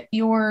be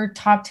your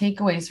top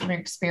takeaways from your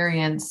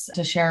experience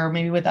to share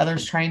maybe with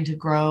others trying to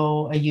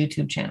grow a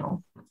YouTube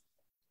channel?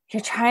 If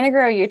you're trying to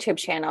grow a YouTube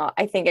channel,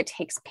 I think it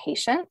takes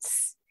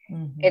patience.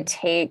 It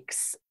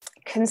takes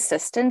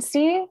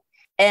consistency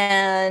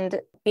and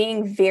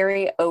being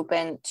very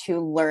open to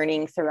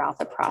learning throughout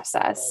the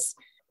process.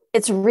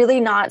 It's really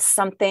not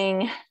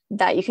something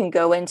that you can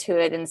go into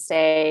it and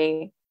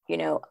say,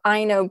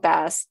 I know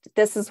best.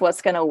 This is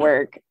what's going to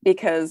work,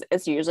 because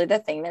it's usually the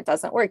thing that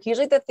doesn't work.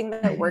 Usually the thing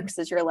that works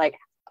is you're like,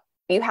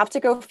 you have to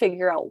go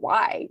figure out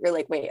why. You're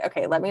like, wait,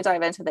 okay, let me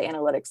dive into the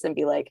analytics and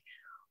be like,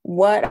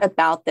 what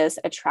about this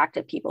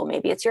attracted people?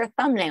 Maybe it's your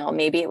thumbnail.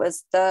 Maybe it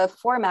was the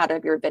format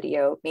of your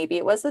video. Maybe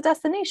it was the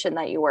destination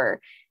that you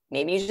were.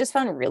 Maybe you just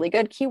found really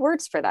good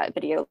keywords for that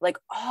video. Like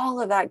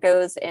all of that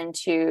goes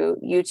into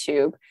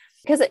YouTube,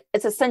 because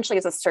it's essentially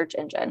a search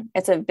engine.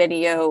 It's a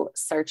video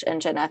search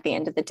engine at the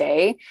end of the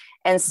day.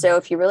 And so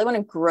if you really want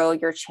to grow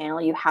your channel,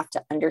 you have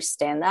to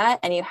understand that,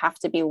 and you have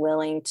to be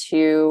willing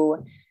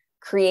to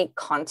create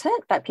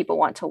content that people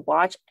want to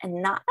watch,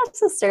 and not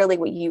necessarily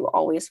what you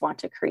always want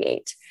to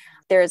create.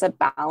 there's a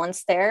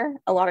balance there.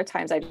 A lot of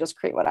times I just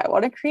create what I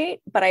want to create,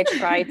 but I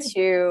try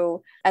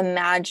to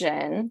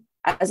imagine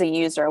as a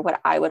user what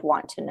I would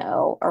want to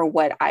know or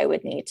what I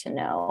would need to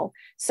know.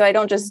 So I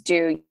don't just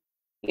do,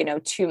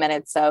 2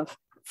 minutes of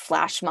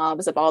flash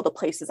mobs of all the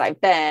places I've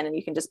been. And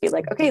you can just be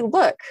like, okay,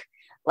 look,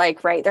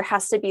 like, right. There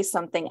has to be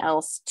something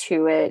else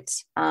to it.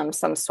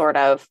 Some sort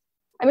of,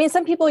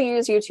 some people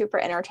use YouTube for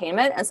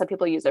entertainment and some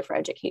people use it for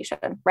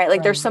education, right?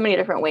 Like there's so many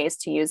different ways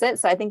to use it.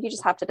 So I think you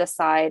just have to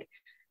decide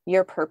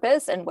your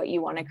purpose and what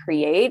you want to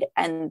create,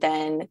 and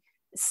then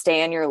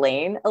stay in your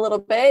lane a little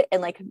bit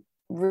and like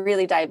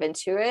really dive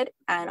into it.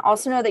 And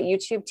also know that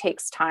YouTube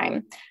takes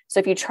time. So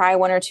if you try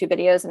 1 or 2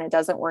 videos and it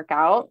doesn't work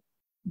out,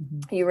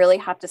 you really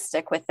have to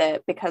stick with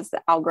it, because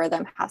the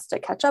algorithm has to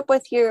catch up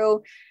with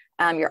you.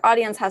 Your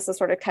audience has to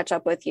sort of catch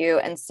up with you.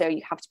 And so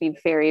you have to be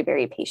very,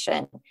 very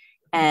patient.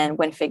 And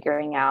when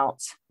figuring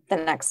out the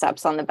next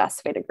steps on the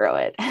best way to grow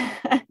it.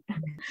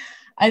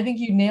 I think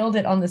you nailed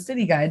it on the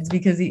city guides,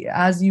 because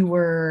as you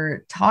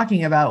were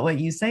talking about what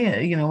you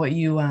say, what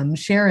you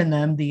share in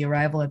them, the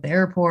arrival at the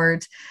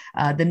airport,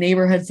 the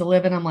neighborhoods to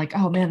live in, I'm like,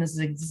 oh man, this is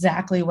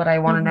exactly what I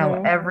want to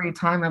know every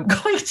time I'm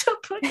going to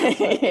put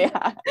it.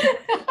 Yeah.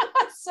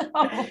 So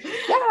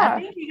I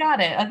think you got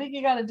it. I think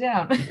you got it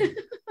down.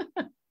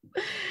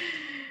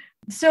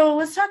 So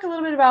let's talk a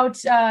little bit about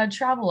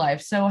travel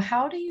life. So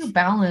how do you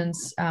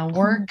balance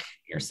work,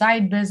 your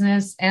side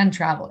business, and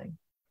traveling?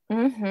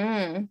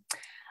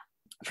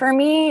 For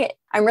me,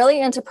 I'm really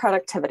into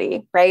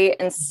productivity, right?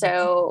 And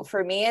so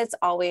for me, it's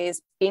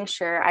always being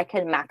sure I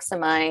can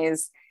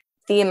maximize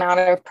the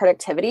amount of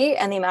productivity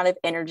and the amount of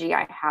energy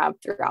I have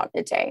throughout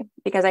the day,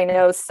 because I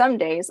know some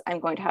days I'm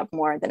going to have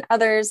more than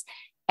others.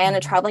 And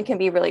traveling can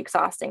be really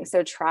exhausting.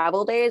 So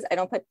travel days, I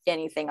don't put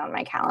anything on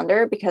my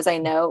calendar, because I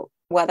know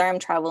whether I'm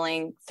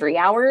traveling 3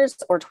 hours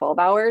or 12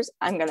 hours,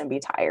 I'm going to be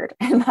tired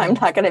and I'm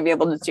not going to be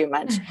able to do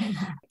much.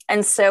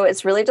 And so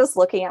it's really just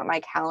looking at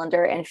my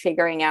calendar and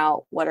figuring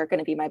out what are going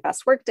to be my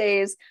best work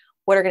days,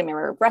 what are going to be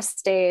my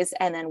rest days,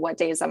 and then what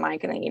days am I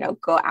going to,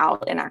 go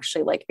out and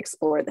actually like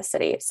explore the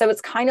city. So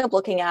it's kind of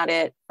looking at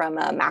it from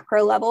a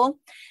macro level.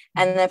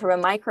 And then from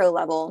a micro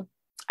level,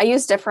 I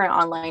use different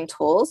online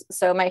tools.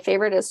 So my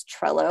favorite is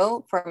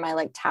Trello for my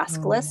like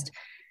task list.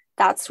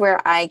 That's where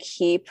I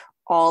keep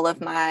all of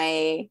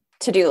my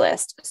to-do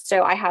list.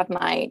 So I have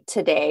my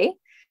today.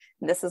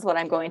 This is what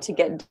I'm going to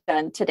get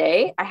done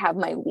today. I have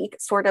my week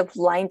sort of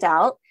lined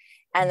out.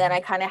 And then I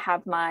kind of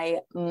have my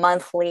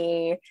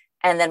monthly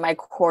and then my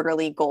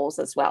quarterly goals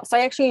as well. So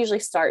I actually usually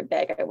start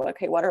big. I go,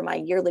 okay, what are my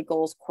yearly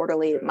goals,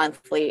 quarterly,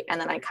 monthly? And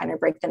then I kind of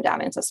break them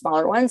down into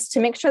smaller ones to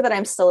make sure that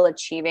I'm still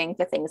achieving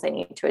the things I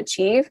need to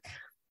achieve.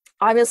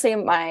 Obviously,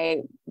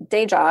 my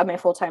day job, my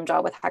full-time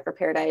job with Hacker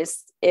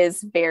Paradise,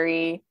 is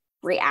very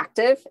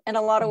reactive in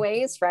a lot of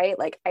ways, right?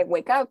 Like I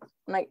wake up,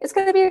 I'm like, it's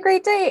going to be a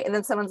great day. And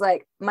then someone's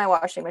like, my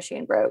washing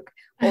machine broke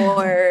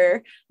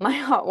or my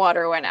hot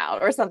water went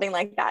out or something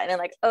like that. And I'm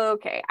like,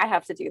 okay, I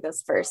have to do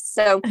this first.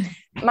 So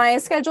my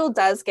schedule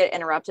does get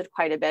interrupted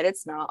quite a bit.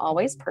 It's not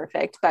always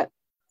perfect, but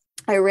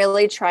I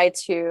really try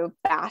to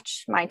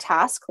batch my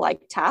tasks,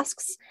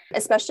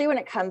 especially when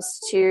it comes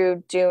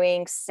to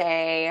doing,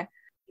 say,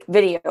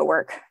 video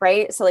work,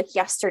 right? So like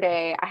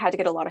yesterday I had to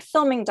get a lot of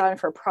filming done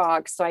for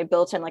Prague. So I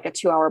built in like a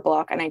 2-hour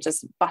block and I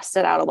just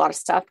busted out a lot of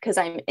stuff because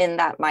I'm in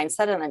that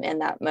mindset and I'm in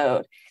that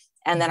mode.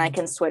 And then I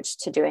can switch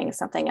to doing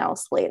something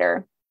else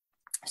later.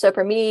 So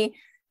for me,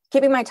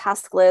 keeping my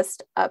task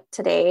list up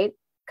to date,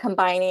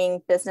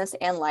 combining business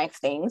and life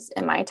things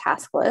in my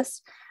task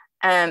list,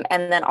 and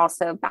then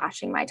also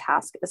batching my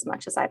task as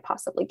much as I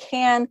possibly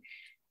can.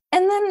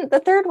 And then the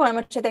third one,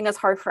 which I think is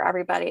hard for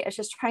everybody, is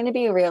just trying to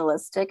be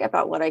realistic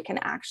about what I can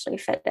actually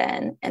fit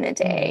in a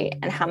day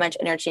and how much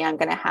energy I'm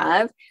going to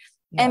have,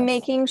 and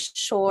making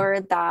sure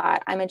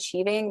that I'm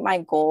achieving my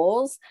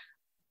goals,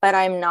 but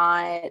I'm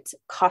not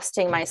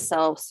costing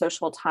myself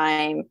social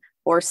time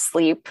or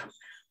sleep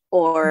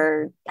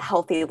or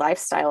healthy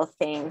lifestyle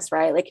things,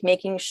 right? Like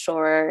making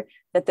sure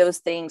that those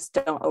things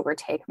don't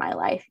overtake my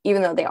life,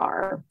 even though they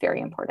are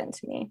very important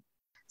to me.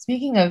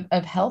 Speaking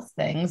of health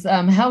things,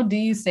 how do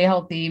you stay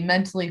healthy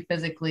mentally,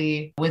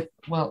 physically with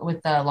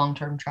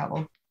long-term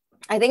travel?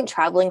 I think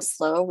traveling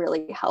slow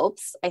really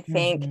helps. I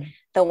think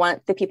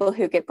the people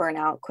who get burnt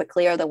out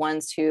quickly are the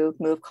ones who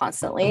move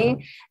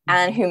constantly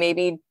and who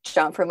maybe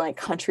jump from like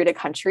country to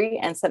country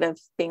instead of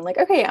being like,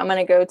 okay, I'm going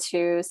to go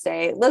to,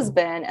 say,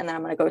 Lisbon and then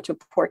I'm going to go to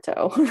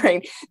Porto,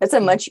 right? That's a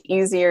much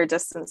easier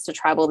distance to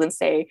travel than,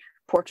 say,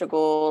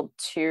 Portugal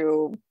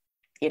to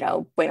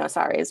Buenos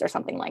Aires or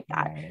something like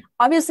that. Right.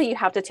 Obviously, you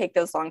have to take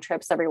those long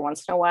trips every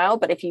once in a while,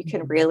 but if you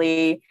can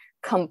really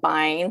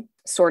combine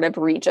sort of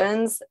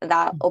regions,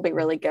 that will be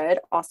really good.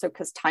 Also,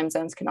 because time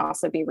zones can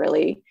also be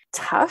really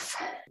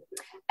tough.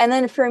 And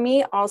then for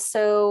me,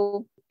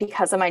 also,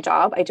 because of my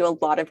job, I do a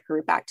lot of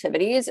group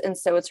activities. And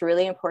so it's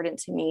really important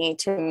to me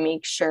to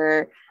make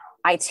sure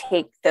I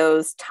take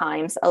those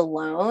times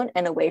alone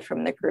and away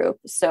from the group.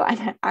 So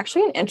I'm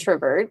actually an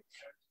introvert.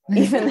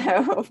 Even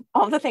though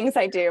all the things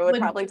I do would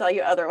probably tell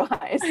you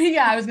otherwise.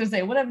 Yeah, I was going to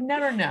say, would have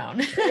never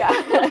known.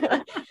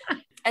 Yeah.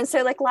 And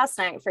so like last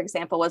night, for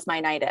example, was my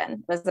night in. It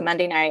was the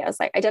Monday night. I was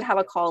like, I did have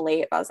a call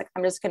late, but I was like,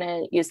 I'm just going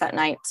to use that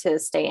night to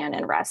stay in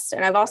and rest.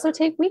 And I've also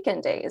take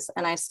weekend days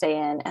and I stay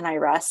in and I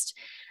rest.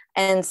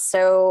 And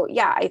so,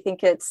 yeah, I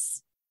think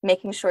it's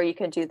making sure you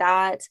can do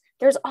that.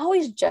 There's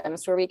always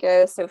gyms where we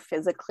go. So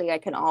physically, I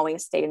can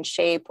always stay in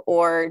shape.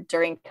 Or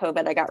during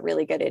COVID, I got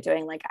really good at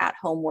doing like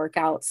at-home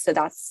workouts. So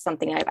that's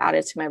something I've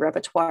added to my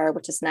repertoire,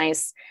 which is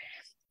nice.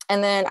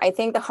 And then I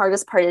think the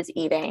hardest part is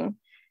eating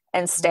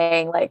and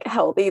staying like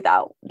healthy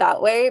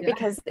that way,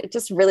 because it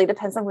just really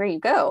depends on where you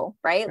go,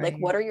 right? Like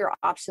what are your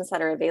options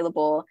that are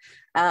available?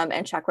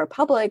 In Czech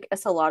Republic,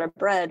 it's a lot of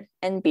bread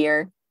and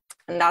beer,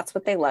 and that's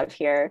what they love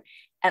here.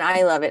 And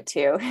I love it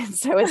too.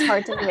 So it's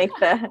hard to make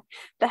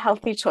the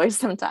healthy choice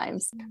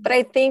sometimes. But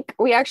I think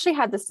we actually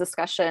had this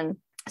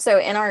discussion. So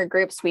in our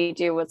groups, we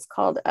do what's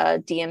called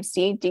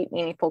DMC, Deep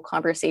Meaningful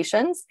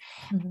Conversations.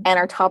 Mm-hmm. And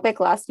our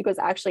topic last week was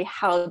actually,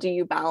 how do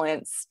you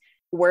balance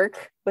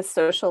work with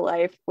social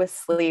life, with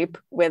sleep,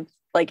 with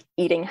like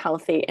eating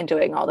healthy and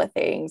doing all the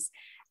things?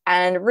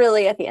 And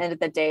really at the end of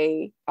the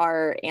day,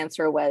 our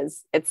answer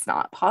was, it's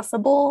not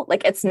possible.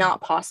 Like it's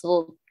not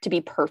possible to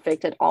be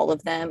perfect at all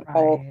of them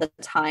all the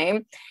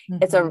time. Mm-hmm.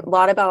 It's a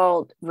lot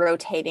about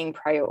rotating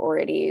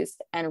priorities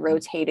and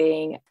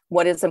rotating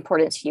what is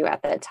important to you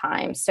at that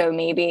time. So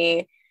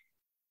maybe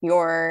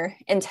your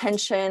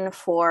intention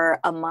for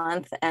a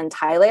month in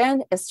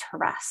Thailand is to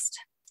rest.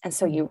 And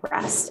so you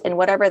rest, and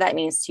whatever that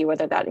means to you,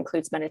 whether that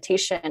includes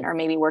meditation or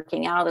maybe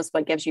working out is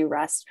what gives you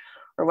rest,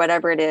 or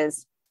whatever it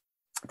is,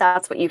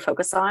 that's what you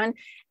focus on.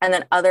 And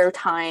then other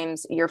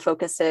times your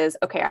focus is,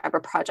 okay, I have a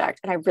project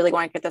and I really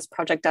want to get this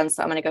project done.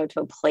 So I'm going to go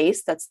to a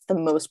place that's the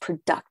most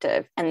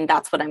productive. And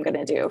that's what I'm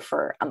going to do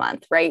for a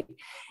month. Right.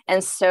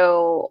 And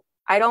so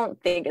I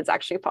don't think it's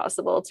actually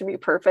possible to be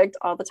perfect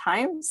all the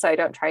time. So I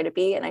don't try to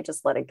be, and I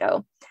just let it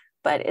go.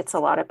 But it's a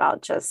lot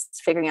about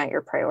just figuring out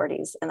your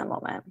priorities in the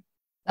moment.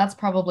 That's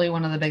probably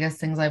one of the biggest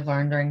things I've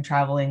learned during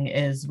traveling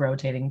is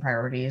rotating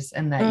priorities,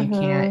 and that you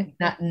can't,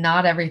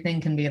 not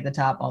everything can be at the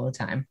top all the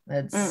time.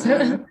 It's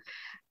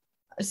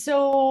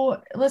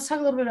so let's talk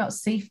a little bit about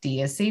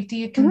safety. Is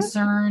safety a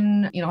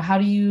concern? You know, how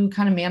do you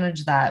kind of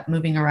manage that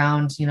moving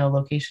around, you know,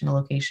 location to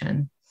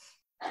location?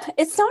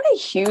 It's not a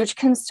huge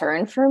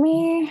concern for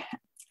me.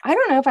 I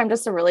don't know if I'm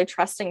just a really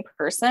trusting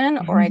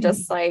person, or I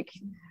just like,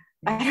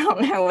 I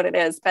don't know what it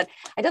is, but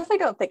I definitely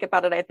don't think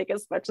about it, I think,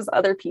 as much as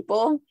other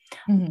people.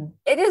 Mm-hmm.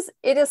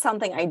 It is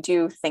something I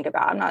do think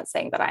about. I'm not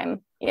saying that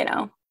I'm, you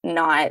know,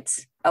 not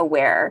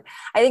aware.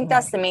 I think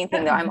that's the main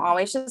thing, though. I'm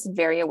always just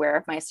very aware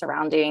of my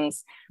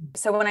surroundings.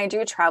 So when I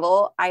do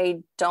travel, I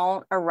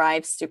don't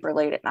arrive super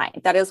late at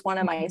night. That is one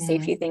of my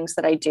safety things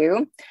that I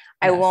do. Yes.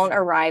 I won't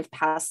arrive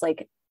past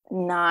like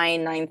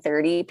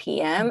 9:30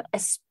 p.m.,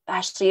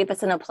 especially if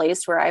it's in a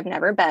place where I've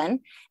never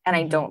been and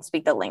I don't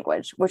speak the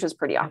language, which is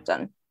pretty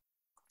often.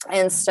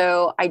 And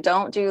so I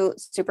don't do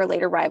super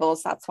late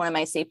arrivals. That's one of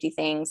my safety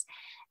things.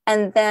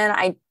 And then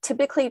I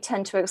typically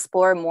tend to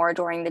explore more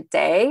during the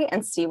day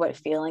and see what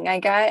feeling I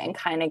get, and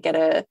kind of get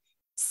to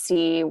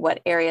see what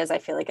areas I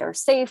feel like are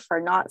safe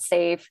or not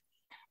safe.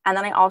 And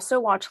then I also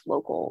watch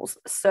locals.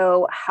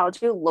 So how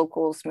do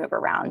locals move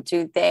around?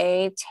 Do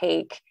they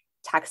take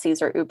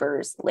taxis or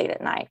Ubers late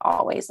at night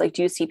always? Like,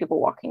 do you see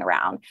people walking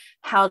around?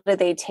 How do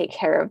they take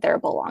care of their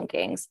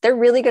belongings? They're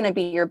really going to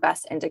be your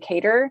best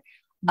indicator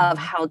of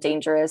how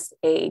dangerous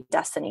a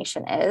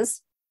destination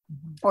is,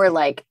 or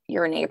like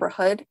your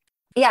neighborhood.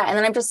 Yeah. And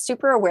then I'm just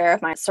super aware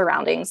of my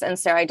surroundings. And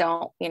so I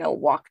don't, you know,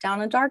 walk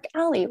down a dark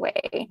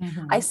alleyway.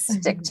 I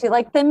stick to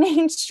like the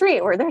main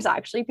street where there's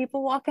actually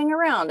people walking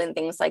around and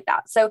things like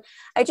that. So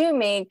I do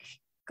make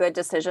good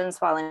decisions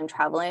while I'm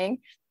traveling.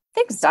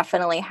 Things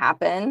definitely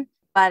happen,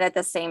 but at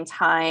the same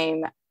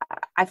time,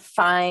 I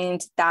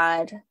find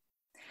that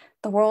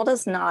the world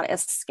is not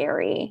as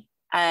scary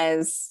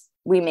as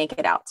we make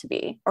it out to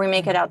be, or we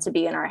make it out to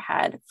be in our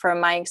head. From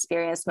my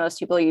experience, most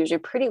people are usually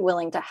pretty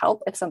willing to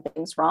help if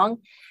something's wrong,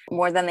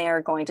 more than they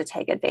are going to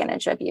take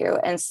advantage of you.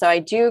 And so I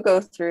do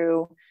go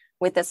through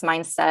with this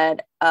mindset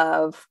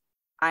of,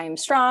 I'm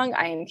strong,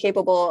 I am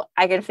capable,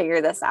 I can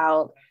figure this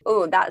out.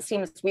 Oh, that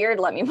seems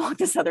weird. Let me walk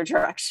this other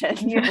direction.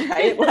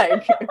 Right?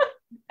 Like,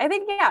 I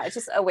think, yeah, it's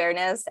just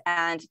awareness.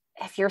 And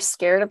if you're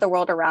scared of the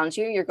world around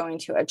you, you're going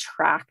to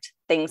attract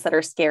things that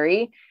are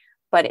scary.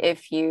 But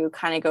if you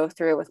kind of go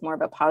through it with more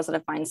of a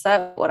positive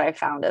mindset, what I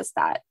found is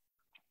that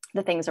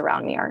the things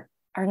around me are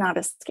not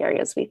as scary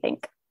as we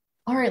think.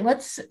 All right,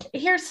 let's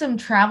hear some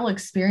travel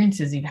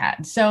experiences you've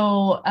had.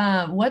 So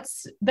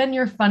what's been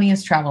your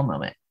funniest travel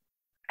moment?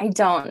 I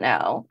don't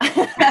know.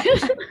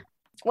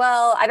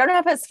 Well, I don't know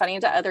if it's funny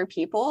to other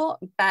people,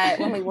 but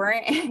when we were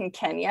in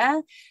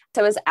Kenya,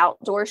 so it was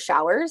outdoor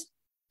showers,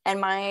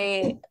 and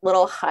my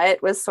little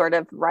hut was sort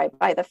of right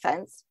by the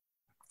fence.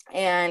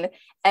 And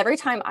every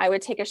time I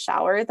would take a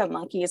shower, the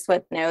monkeys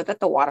would know that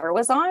the water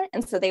was on.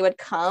 And so they would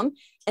come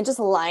and just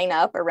line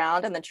up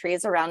around in the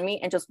trees around me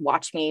and just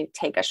watch me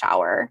take a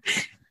shower.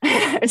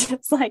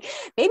 Just like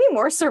maybe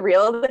more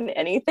surreal than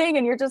anything.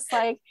 And you're just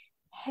like,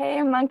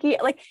 hey, monkey.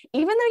 Like,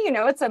 even though you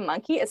know it's a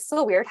monkey, it's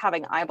still weird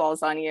having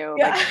eyeballs on you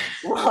like,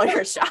 while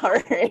you're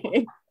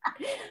showering.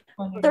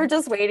 They're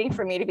just waiting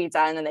for me to be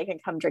done and they can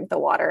come drink the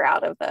water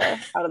out of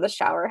the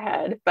shower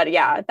head. But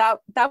yeah,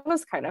 that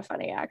was kind of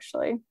funny,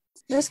 actually.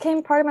 It just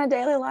became part of my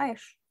daily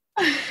life.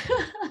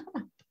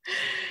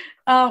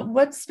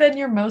 What's been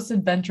your most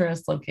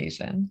adventurous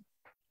location?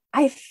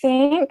 I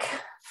think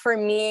for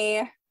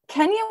me,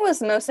 Kenya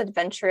was most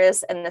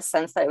adventurous in the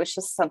sense that it was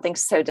just something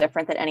so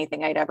different than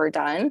anything I'd ever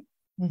done.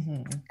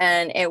 Mm-hmm.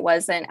 And it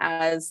wasn't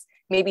as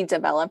maybe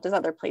developed as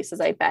other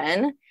places I've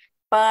been.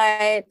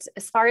 But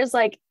as far as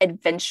like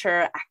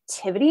adventure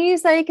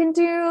activities that I can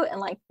do and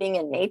like being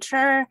in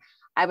nature,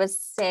 I would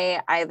say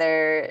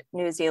either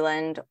New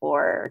Zealand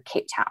or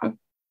Cape Town,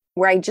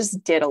 where I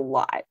just did a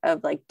lot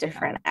of like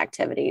different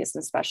activities,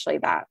 especially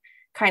that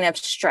kind of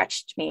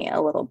stretched me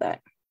a little bit.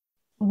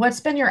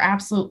 What's been your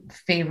absolute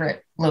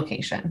favorite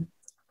location?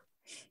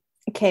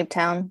 Cape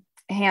Town,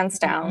 hands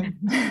down.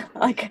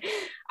 Like,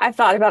 I've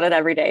thought about it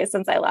every day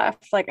since I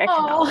left. Like, I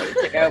cannot wait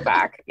to go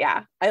back.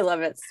 Yeah, I love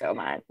it so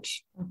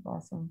much. That's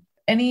awesome.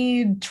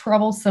 Any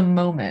troublesome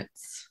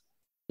moments?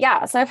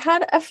 Yeah, so I've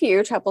had a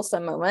few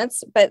troublesome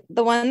moments, but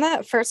the one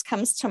that first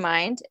comes to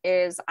mind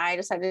is I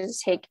decided to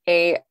take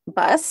a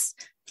bus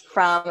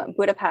from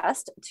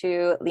Budapest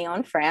to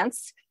Lyon,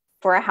 France,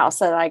 for a house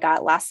that I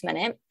got last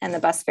minute, and the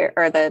bus fare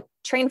or the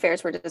train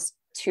fares were just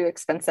too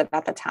expensive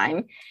at the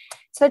time.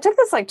 So I took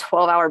this like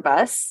 12-hour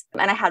bus,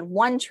 and I had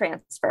one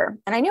transfer,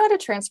 and I knew how to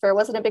transfer. It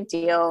wasn't a big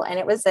deal. And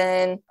it was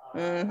in,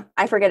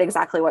 I forget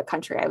exactly what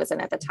country I was in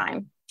at the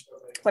time.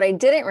 What I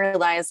didn't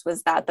realize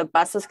was that the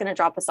bus was going to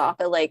drop us off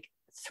at like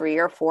 3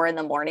 or 4 in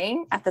the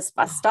morning at this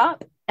bus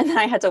stop. And then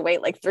I had to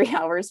wait like 3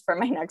 hours for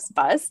my next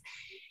bus.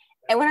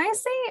 And when I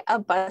say a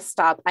bus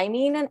stop, I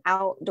mean an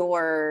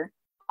outdoor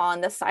on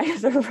the side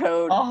of the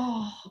road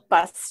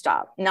bus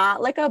stop,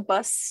 not like a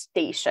bus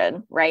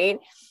station, right?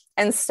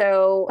 And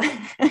so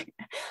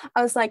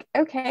I was like,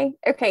 okay.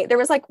 There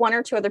was like 1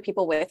 or 2 other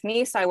people with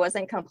me, so I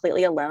wasn't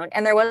completely alone.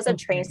 And there was a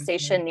train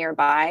station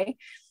nearby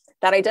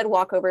that I did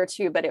walk over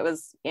to, but it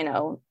was,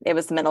 it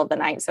was the middle of the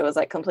night, so it was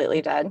like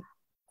completely dead.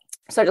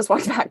 So I just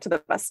walked back to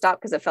the bus stop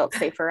because it felt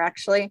safer,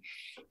 actually.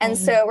 And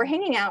so we're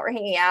hanging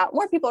out,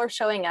 more people are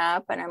showing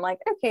up, and I'm like,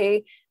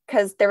 okay,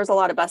 because there was a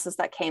lot of buses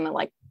that came at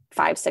like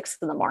 5, 6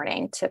 in the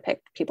morning to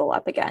pick people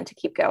up again to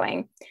keep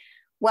going.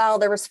 Well,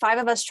 there was 5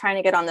 of us trying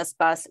to get on this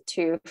bus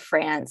to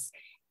France,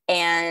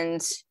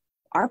 and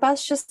our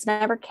bus just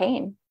never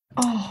came.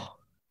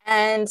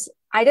 And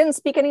I didn't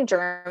speak any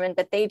German,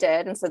 but they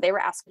did. And so they were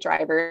asking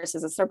drivers,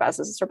 is this our bus?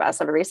 Is this our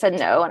bus? Everybody said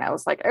no. And I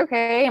was like,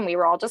 okay. And we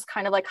were all just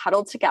kind of like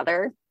huddled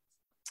together.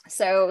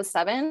 So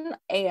 7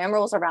 a.m.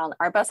 rolls around,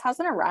 our bus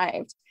hasn't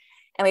arrived.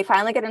 And we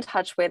finally get in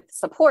touch with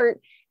support,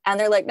 and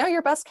they're like, no,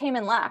 your bus came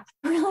and left.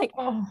 We're like,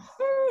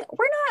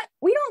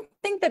 we don't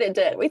think that it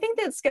did. We think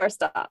that it skipped our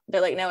stop.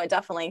 They're like, no, it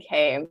definitely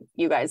came.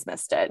 You guys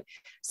missed it.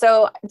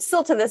 So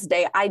still to this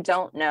day, I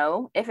don't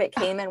know if it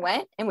came and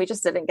went and we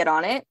just didn't get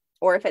on it,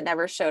 or if it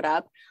never showed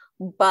up.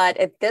 But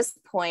at this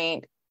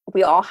point,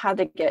 we all had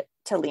to get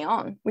to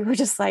Lyon. We were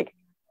just like,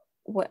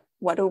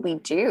 what do we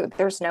do?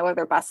 There's no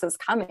other buses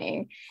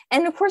coming.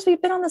 And of course,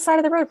 we've been on the side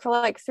of the road for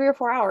like 3 or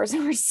 4 hours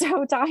and we're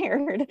so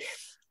tired.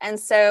 And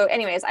so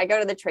anyways, I go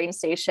to the train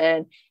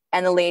station,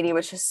 and the lady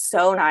was just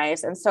so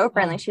nice and so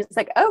friendly. She's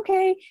like,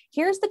 okay,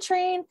 here's the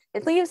train.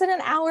 It leaves in an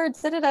hour,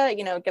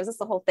 gives us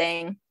the whole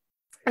thing.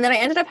 And then I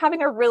ended up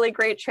having a really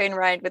great train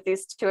ride with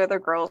these 2 other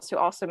girls who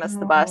also missed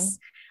the bus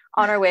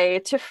on our way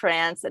to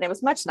France. And it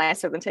was much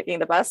nicer than taking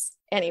the bus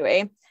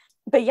anyway.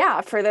 But yeah,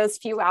 for those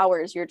few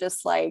hours, you're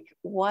just like,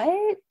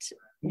 what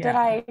did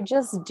I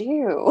just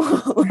do?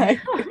 Like,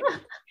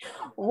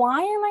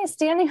 why am I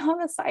standing on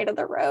the side of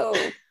the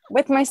road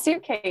with my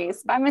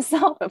suitcase by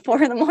myself at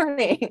 4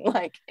 a.m?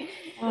 Like,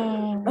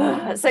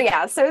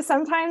 so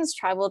sometimes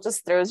travel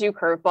just throws you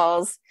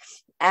curveballs.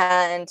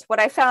 And what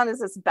I found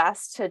is it's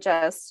best to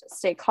just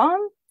stay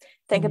calm,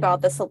 think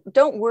about this.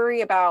 Don't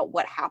worry about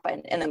what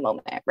happened in the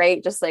moment,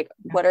 right? Just like,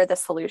 what are the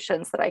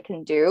solutions that I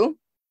can do?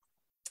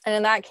 And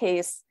in that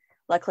case,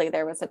 luckily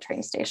there was a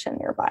train station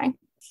nearby.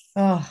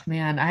 Oh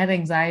man, I had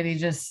anxiety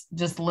just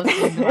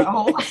listening to that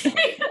whole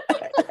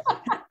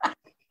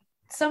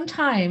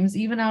Sometimes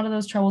even out of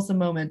those troublesome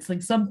moments,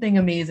 like something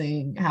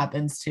amazing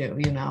happens too,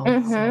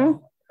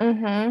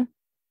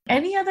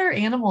 Any other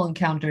animal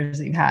encounters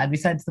that you've had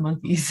besides the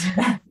monkeys?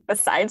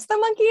 Besides the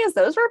monkeys,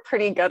 those were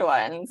pretty good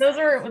ones. Those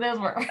were.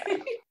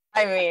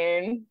 I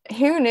mean,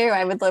 who knew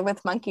I would live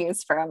with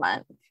monkeys for a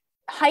month?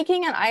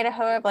 Hiking in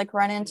Idaho, I've like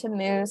run into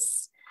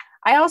moose.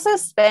 I also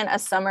spent a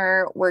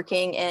summer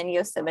working in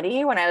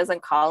Yosemite when I was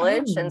in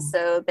college. And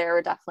so there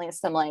were definitely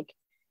some like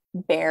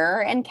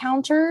bear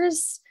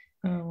encounters.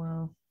 Oh,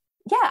 wow.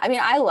 Yeah. I mean,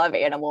 I love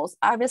animals.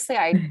 Obviously,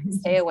 I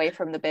stay away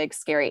from the big,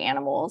 scary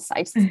animals.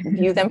 I just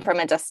view them from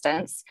a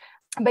distance.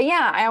 But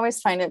yeah, I always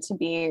find it to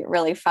be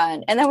really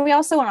fun. And then we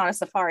also went on a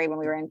safari when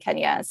we were in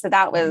Kenya. So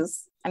that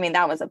was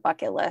a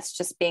bucket list,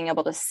 just being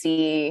able to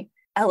see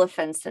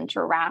elephants and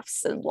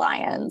giraffes and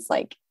lions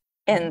like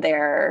in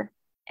their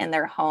in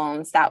their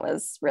homes. That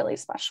was really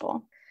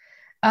special.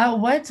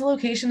 What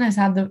location has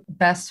had the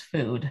best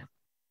food?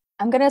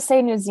 I'm going to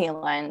say New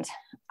Zealand.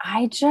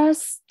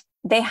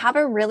 They have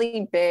a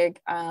really big,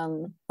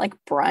 like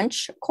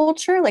brunch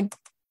culture, like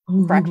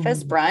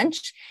breakfast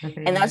brunch.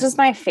 And that's just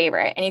my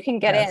favorite. And you can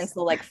get it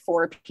until like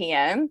 4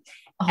 p.m.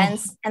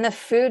 And the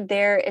food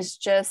there is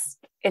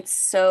it's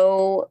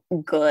so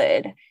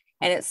good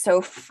and it's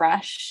so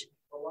fresh.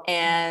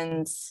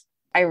 And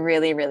I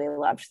really, really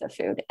loved the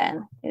food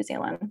in New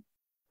Zealand.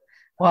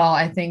 Well,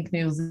 I think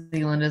New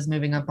Zealand is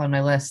moving up on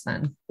my list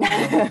then.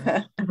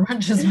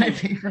 Brunch is my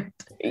favorite.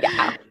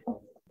 Yeah.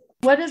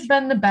 What has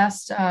been the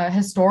best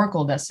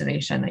historical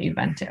destination that you've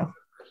been to?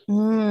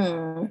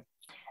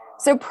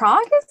 So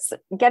Prague is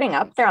getting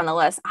up there on the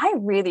list. I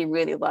really,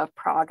 really love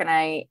Prague. And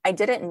I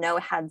didn't know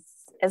it had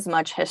as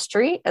much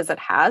history as it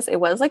has. It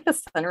was like the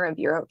center of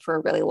Europe for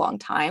a really long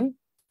time.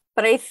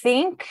 But I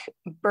think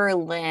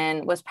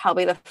Berlin was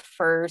probably the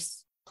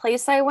first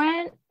place I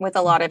went with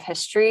a lot of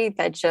history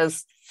that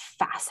just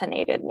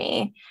fascinated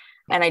me.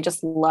 And I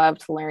just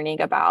loved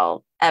learning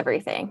about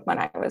everything when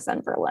I was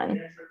in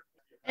Berlin.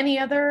 Any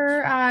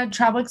other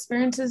travel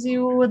experiences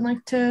you would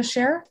like to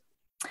share?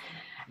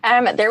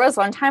 There was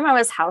one time I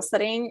was house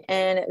sitting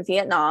in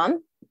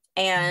Vietnam,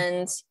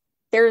 and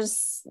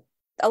there's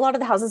a lot of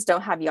the houses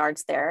don't have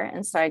yards there.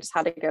 And so I just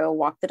had to go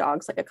walk the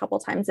dogs like a couple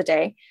times a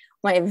day.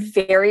 My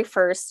very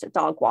first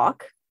dog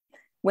walk,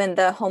 when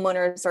the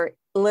homeowners are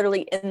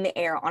literally in the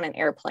air on an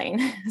airplane.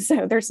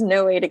 So there's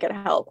no way to get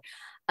help.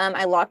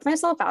 I locked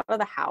myself out of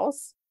the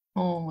house.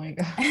 Oh my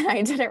God. And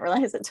I didn't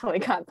realize it till we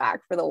got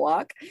back for the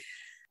walk.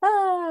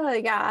 Oh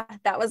yeah,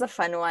 that was a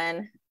fun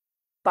one.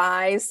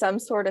 By some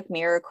sort of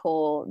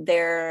miracle,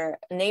 their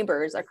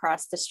neighbors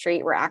across the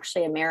street were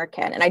actually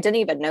American. And I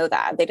didn't even know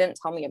that. They didn't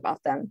tell me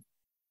about them.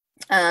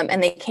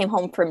 And they came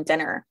home from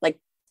dinner, like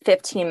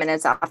 15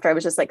 minutes after I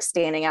was just like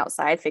standing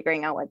outside,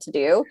 figuring out what to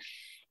do.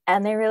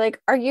 And they were like,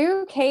 "Are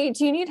you okay?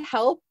 Do you need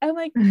help?" I'm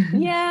like,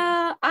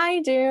 "Yeah, I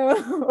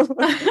do."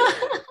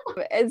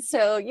 And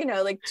so,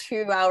 like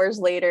 2 hours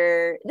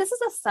later, this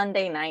is a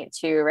Sunday night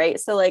too, right?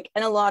 So like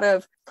in a lot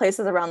of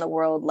places around the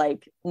world,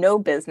 like no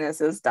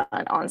business is done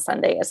on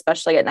Sunday,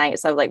 especially at night.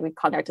 So like we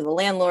contacted the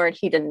landlord.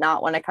 He did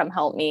not want to come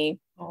help me.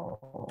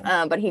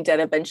 But he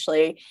did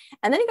eventually.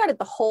 And then he got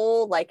the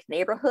whole like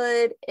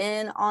neighborhood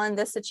in on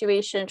this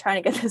situation,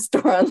 trying to get this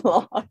door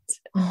unlocked.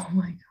 Oh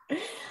my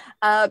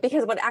God.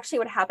 Because what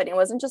happened, it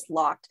wasn't just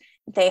locked.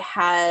 They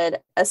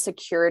had a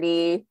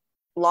security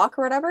lock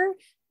or whatever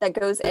that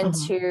goes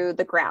into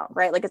the ground,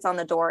 right? Like it's on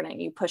the door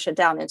and you push it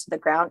down into the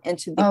ground,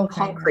 into the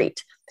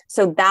concrete.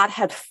 So that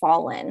had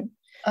fallen.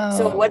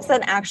 So it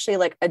wasn't actually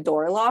like a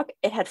door lock.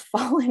 It had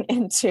fallen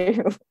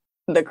into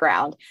the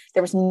ground.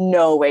 There was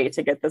no way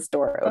to get this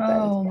door open.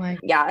 Oh my.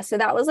 Yeah. So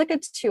that was like a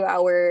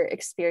 2-hour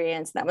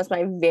experience. That was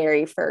my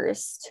very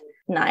first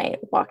night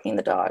walking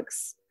the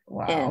dogs.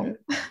 Wow. In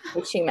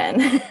Ho Chi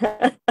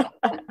Minh.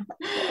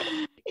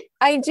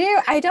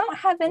 I don't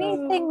have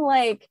anything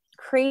like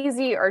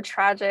crazy or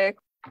tragic.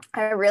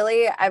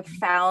 I've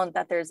found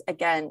that there's,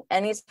 again,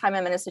 anytime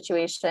I'm in a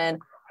situation,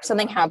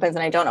 something happens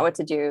and I don't know what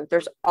to do,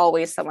 there's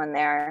always someone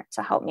there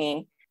to help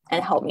me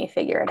and help me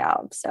figure it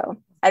out. So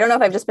I don't know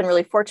if I've just been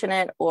really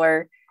fortunate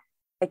or,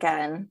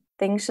 again,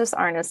 things just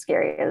aren't as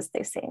scary as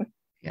they seem.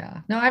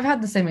 Yeah, no, I've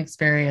had the same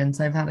experience.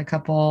 I've had a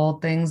couple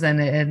things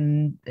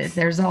and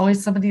there's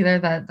always somebody there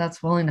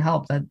that's willing to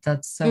help.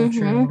 That's so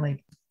true.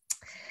 Like,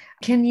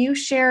 can you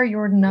share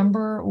your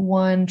number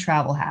one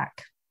travel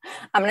hack?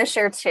 I'm going to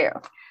share two.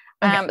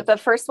 Okay. The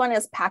first one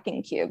is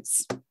packing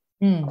cubes.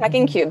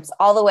 Packing cubes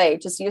all the way.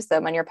 Just use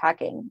them when you're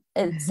packing.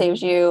 It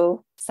saves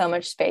you so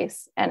much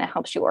space and it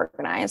helps you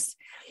organize.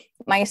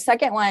 My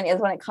second one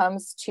is when it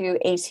comes to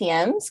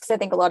ATMs, because I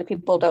think a lot of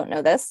people don't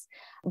know this.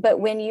 But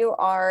when you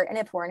are in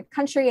a foreign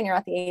country and you're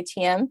at the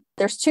ATM,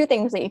 there's two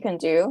things that you can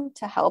do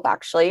to help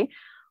actually.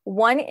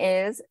 One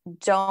is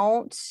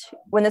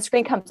when the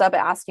screen comes up, it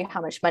asks you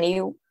how much money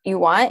you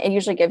want. It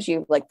usually gives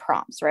you like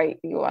prompts, right?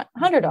 You want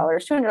 $100,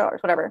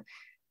 $200, whatever.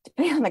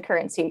 Depending on the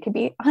currency, it could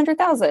be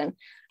 100,000.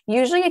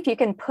 Usually if you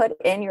can put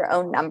in your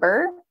own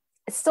number,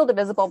 it's still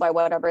divisible by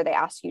whatever they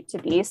ask you to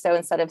be. So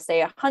instead of say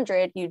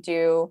 100, you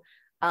do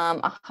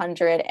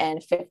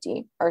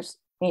 150 or,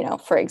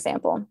 for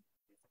example.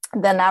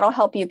 Then that'll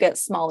help you get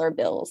smaller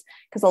bills,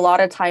 because a lot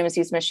of times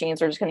these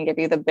machines are just going to give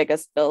you the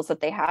biggest bills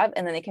that they have,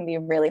 and then they can be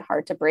really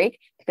hard to break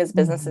because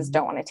businesses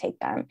don't want to take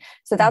them.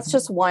 So that's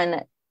just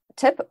one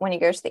tip when you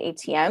go to the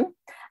ATM.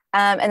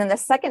 And then the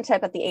second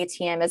tip at the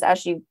ATM is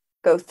as you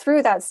go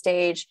through that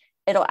stage,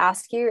 it'll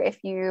ask you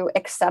if you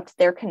accept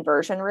their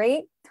conversion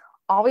rate.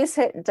 Always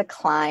hit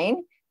decline,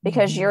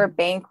 because your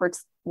bank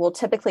will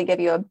typically give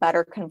you a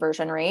better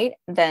conversion rate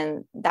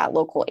than that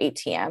local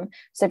ATM.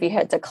 So if you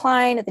hit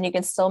decline, then you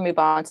can still move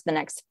on to the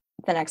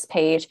next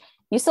page.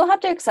 You still have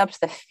to accept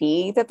the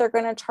fee that they're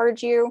going to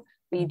charge you,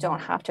 but you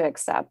don't have to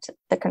accept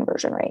the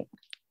conversion rate.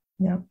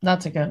 Yeah,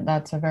 that's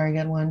a very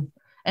good one.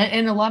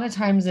 And a lot of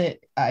times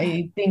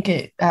I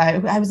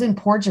was in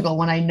Portugal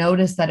when I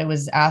noticed that it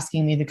was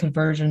asking me the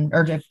conversion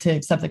or to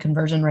accept the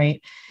conversion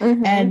rate.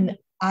 Mhm. And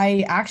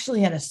I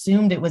actually had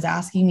assumed it was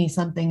asking me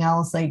something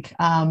else, like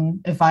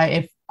if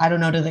I don't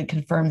know, to like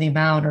confirm the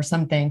amount or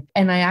something.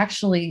 And I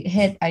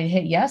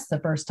hit yes the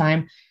first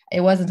time.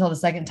 It wasn't until the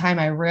second time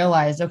I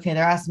realized, okay,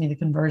 they're asking me the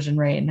conversion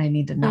rate and I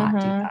need to not do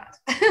that.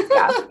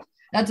 Yeah.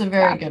 That's a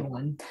very good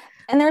one.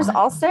 And there's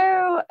also,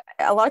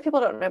 a lot of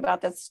people don't know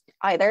about this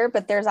either,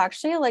 but there's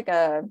actually like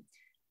a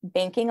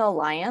banking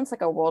alliance,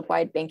 like a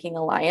worldwide banking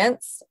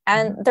alliance.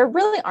 And there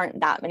really aren't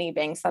that many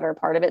banks that are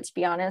part of it, to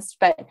be honest,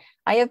 but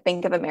I have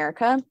Bank of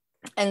America.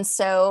 And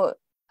so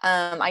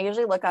I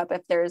usually look up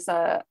if there's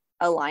a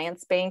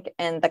alliance bank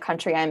in the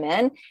country I'm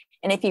in.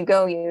 And if you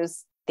go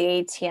use the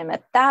ATM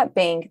at that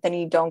bank, then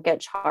you don't get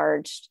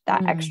charged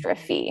that extra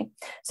fee.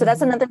 So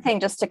that's another thing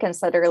just to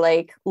consider,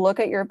 like look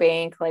at your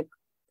bank, like,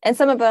 and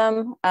some of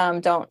them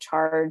don't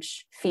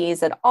charge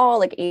fees at all,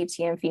 like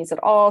ATM fees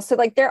at all. So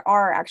like there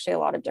are actually a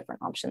lot of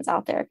different options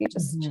out there if you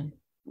just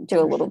do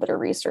a little bit of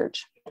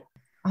research.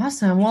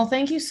 Awesome. Well,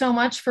 thank you so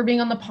much for being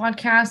on the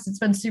podcast. It's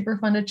been super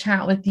fun to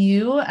chat with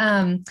you.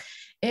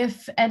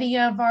 If any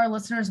of our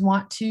listeners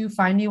want to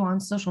find you on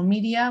social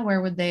media,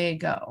 where would they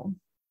go?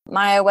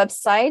 My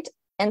website,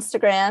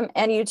 Instagram,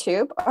 and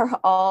YouTube are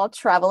all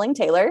Traveling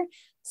Tayler.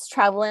 It's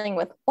traveling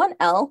with one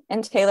L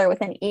and Taylor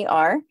with an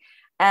ER.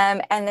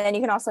 And then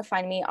you can also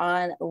find me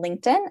on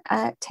LinkedIn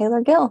at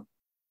Tayler Gill.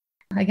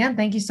 Again,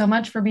 thank you so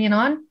much for being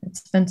on.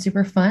 It's been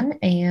super fun,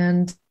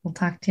 and we'll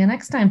talk to you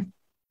next time.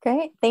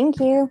 Great. Thank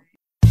you.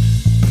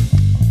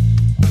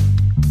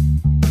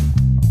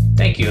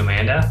 Thank you,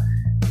 Amanda.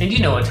 And you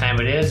know what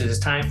time it is. It is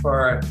time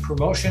for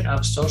promotion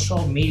of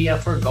social media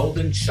for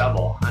Golden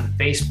Shovel. On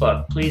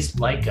Facebook, please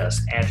like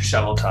us at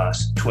Shovel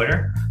Toss.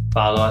 Twitter,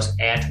 follow us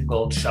at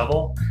Gold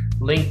Shovel.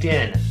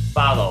 LinkedIn,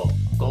 follow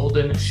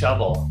Golden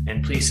Shovel.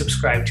 And please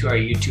subscribe to our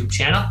YouTube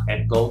channel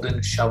at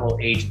Golden Shovel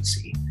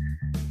Agency.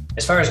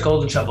 As far as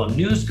Golden Shovel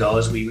news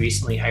goes, we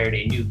recently hired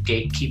a new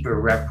gatekeeper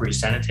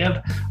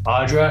representative,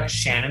 Audra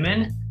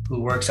Shanneman,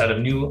 who works out of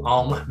New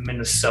Ulm,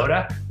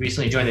 Minnesota,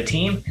 recently joined the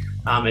team,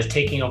 is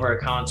taking over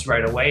accounts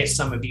right away.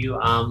 Some of you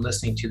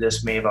listening to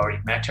this may have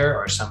already met her,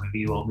 or some of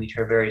you will meet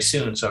her very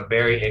soon. So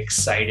very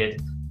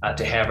excited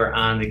to have her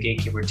on the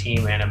gatekeeper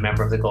team and a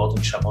member of the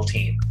Golden Shovel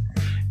team.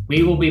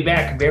 We will be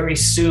back very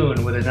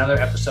soon with another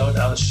episode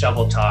of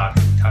Shovel Talk.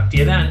 Talk to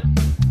you then.